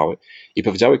ukształtowały i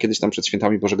powiedziały kiedyś tam przed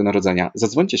świętami Bożego Narodzenia,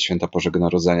 zadzwońcie święta Bożego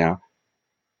Narodzenia,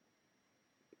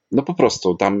 no po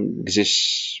prostu tam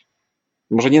gdzieś,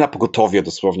 może nie na pogotowie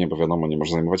dosłownie, bo wiadomo, nie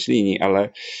może zajmować linii, ale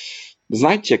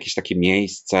znajdźcie jakieś takie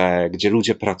miejsce, gdzie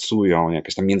ludzie pracują,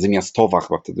 jakaś tam międzymiastowa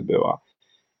chyba wtedy była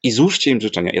i złóżcie im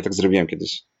życzenia. Ja tak zrobiłem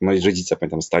kiedyś. Moi rodzice,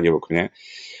 pamiętam, stali obok mnie,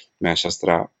 moja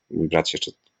siostra, mój brat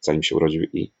jeszcze zanim się urodził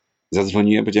i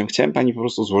zadzwoniłem, powiedziałem, chciałem pani po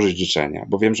prostu złożyć życzenia,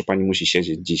 bo wiem, że pani musi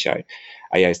siedzieć dzisiaj,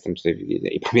 a ja jestem tutaj w Wigilię.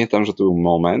 I pamiętam, że to był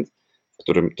moment, w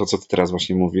którym to, co ty teraz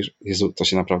właśnie mówisz, Jezu, to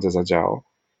się naprawdę zadziało.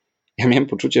 Ja miałem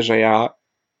poczucie, że ja,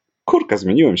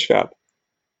 zmieniłem świat.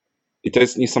 I to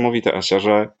jest niesamowite, Asia,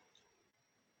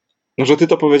 że ty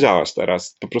to powiedziałaś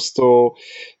teraz. Po prostu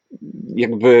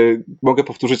jakby mogę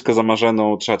powtórzyć tylko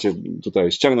zamarzoną, trzeba cię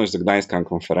tutaj ściągnąć do Gdańska na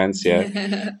konferencję.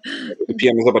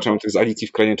 Wypijemy, zobaczymy tych z Alicji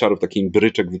w Krainie Czarów, taki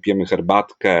bryczek, wypijemy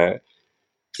herbatkę,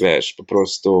 wiesz, po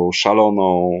prostu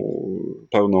szaloną,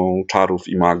 pełną czarów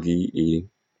i magii i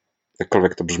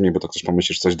jakkolwiek to brzmi, bo to ktoś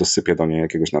pomyśli, że coś dosypie do niej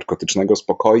jakiegoś narkotycznego.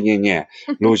 Spokojnie nie.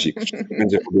 Luzik.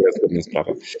 Będzie w ogóle zgodnie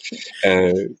sprawę.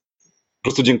 Po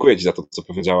prostu dziękuję ci za to, co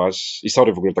powiedziałaś. I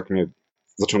sorry, w ogóle tak mnie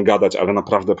zacząłem gadać, ale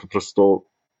naprawdę po prostu...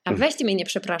 A weźcie mnie nie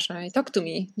przepraszaj, talk to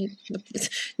me.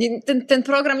 Ten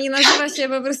program nie nazywa się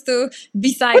po prostu Be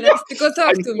Silent, tylko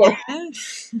talk to me.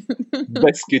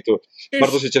 Bez kitu.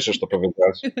 Bardzo się cieszę, że to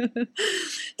powiedziałaś.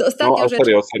 To ostatnia rzecz.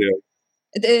 Serio.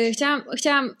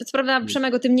 Chciałam, co prawda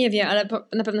Przemek o tym nie wie, ale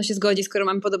na pewno się zgodzi, skoro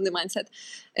mamy podobny mindset.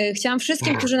 Chciałam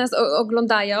wszystkim, którzy nas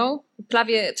oglądają,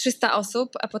 prawie 300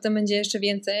 osób, a potem będzie jeszcze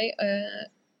więcej,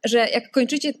 że jak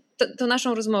kończycie tą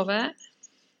naszą rozmowę,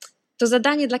 to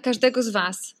zadanie dla każdego z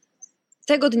was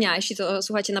tego dnia, jeśli to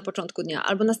słuchacie na początku dnia,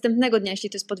 albo następnego dnia, jeśli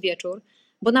to jest pod wieczór,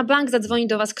 bo na bank zadzwoni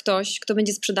do was ktoś, kto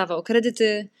będzie sprzedawał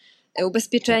kredyty,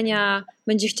 ubezpieczenia,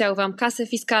 będzie chciał wam kasę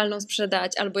fiskalną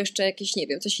sprzedać, albo jeszcze jakieś, nie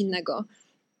wiem, coś innego.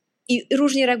 I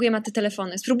różnie reagujemy na te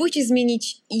telefony. Spróbujcie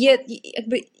zmienić,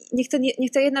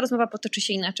 niech ta jedna rozmowa potoczy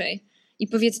się inaczej. I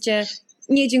powiedzcie,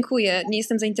 nie, dziękuję, nie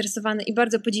jestem zainteresowany i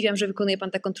bardzo podziwiam, że wykonuje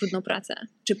pan taką trudną pracę,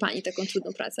 czy pani taką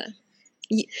trudną pracę.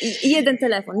 I jeden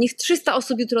telefon. Niech 300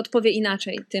 osób jutro odpowie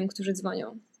inaczej tym, którzy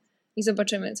dzwonią. I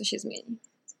zobaczymy, co się zmieni.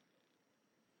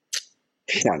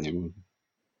 Ja nie wiem.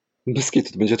 Bez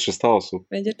kitu, to będzie 300 osób.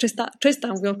 Będzie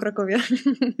czysta, mówią w Krakowie.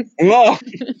 No!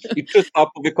 I 300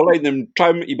 powie kolejnym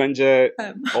czem i będzie...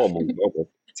 O mój Boże,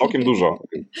 całkiem dużo.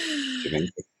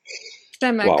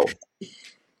 Przemek, wow.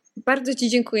 Bardzo ci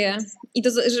dziękuję. I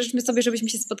żebyśmy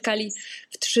się spotkali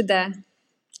w 3D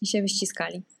i się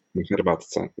wyściskali. W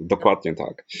herbatce, dokładnie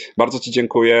tak. Bardzo ci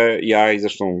dziękuję. Ja i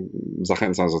zresztą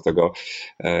zachęcam do tego.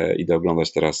 Idę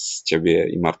oglądać teraz ciebie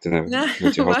i Martynę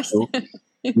w właśnie.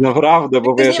 Naprawdę,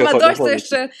 bo wiesz... nie ma dość, to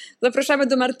jeszcze zapraszamy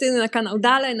do Martyny na kanał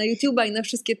dalej, na YouTube'a i na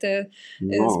wszystkie te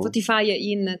Spotify'e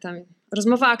i inne tam.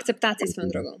 Rozmowa o akceptacji swoją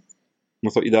drogą.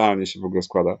 No to idealnie się w ogóle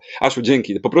składa. Asiu,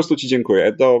 dzięki. Po prostu ci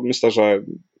dziękuję. Myślę, że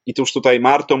i to już tutaj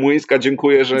Marto Młyńska,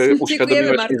 dziękuję, że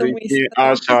uświadomiłaś mi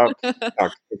Asia.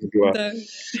 Tak, to była. Tak.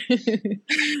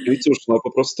 No i cóż,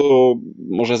 po prostu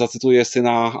może zacytuję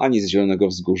syna Ani z Zielonego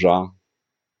Wzgórza,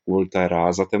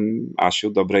 Waltera. Zatem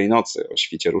Asiu, dobrej nocy. O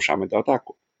świcie ruszamy do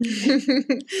ataku.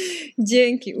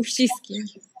 Dzięki, uściski.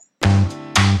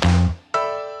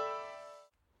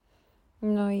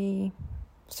 No i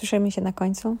słyszymy się na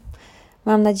końcu.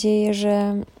 Mam nadzieję,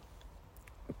 że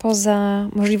poza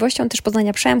możliwością też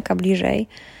poznania Przemka bliżej,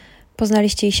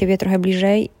 poznaliście i siebie trochę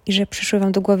bliżej i że przyszły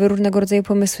wam do głowy różnego rodzaju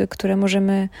pomysły, które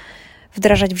możemy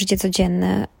wdrażać w życie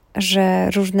codzienne,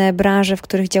 że różne branże, w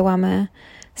których działamy,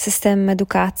 system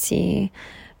edukacji,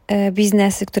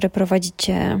 biznesy, które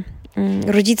prowadzicie,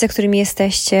 rodzice, którymi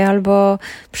jesteście, albo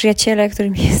przyjaciele,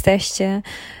 którymi jesteście,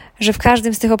 że w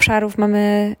każdym z tych obszarów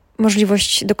mamy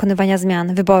możliwość dokonywania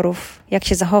zmian, wyborów, jak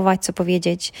się zachować, co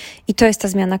powiedzieć. I to jest ta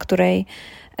zmiana, której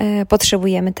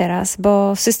potrzebujemy teraz,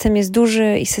 bo system jest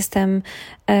duży i system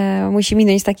musi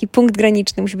minąć taki punkt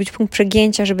graniczny, musi być punkt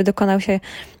przegięcia, żeby dokonał się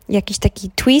jakiś taki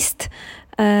twist,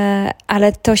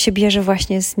 ale to się bierze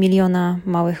właśnie z miliona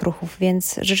małych ruchów,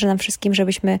 więc życzę nam wszystkim,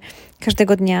 żebyśmy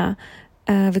każdego dnia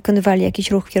wykonywali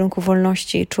jakiś ruch w kierunku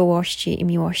wolności, czułości i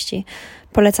miłości.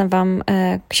 Polecam wam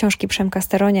książki Przemka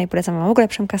Staronia i polecam wam w ogóle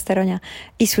Przemka Staronia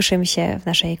i słyszymy się w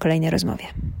naszej kolejnej rozmowie.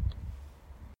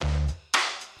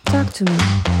 Talk to me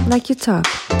like you talk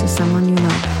to someone you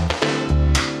know.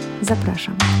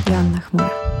 Zapraszam, Joanna Chmura.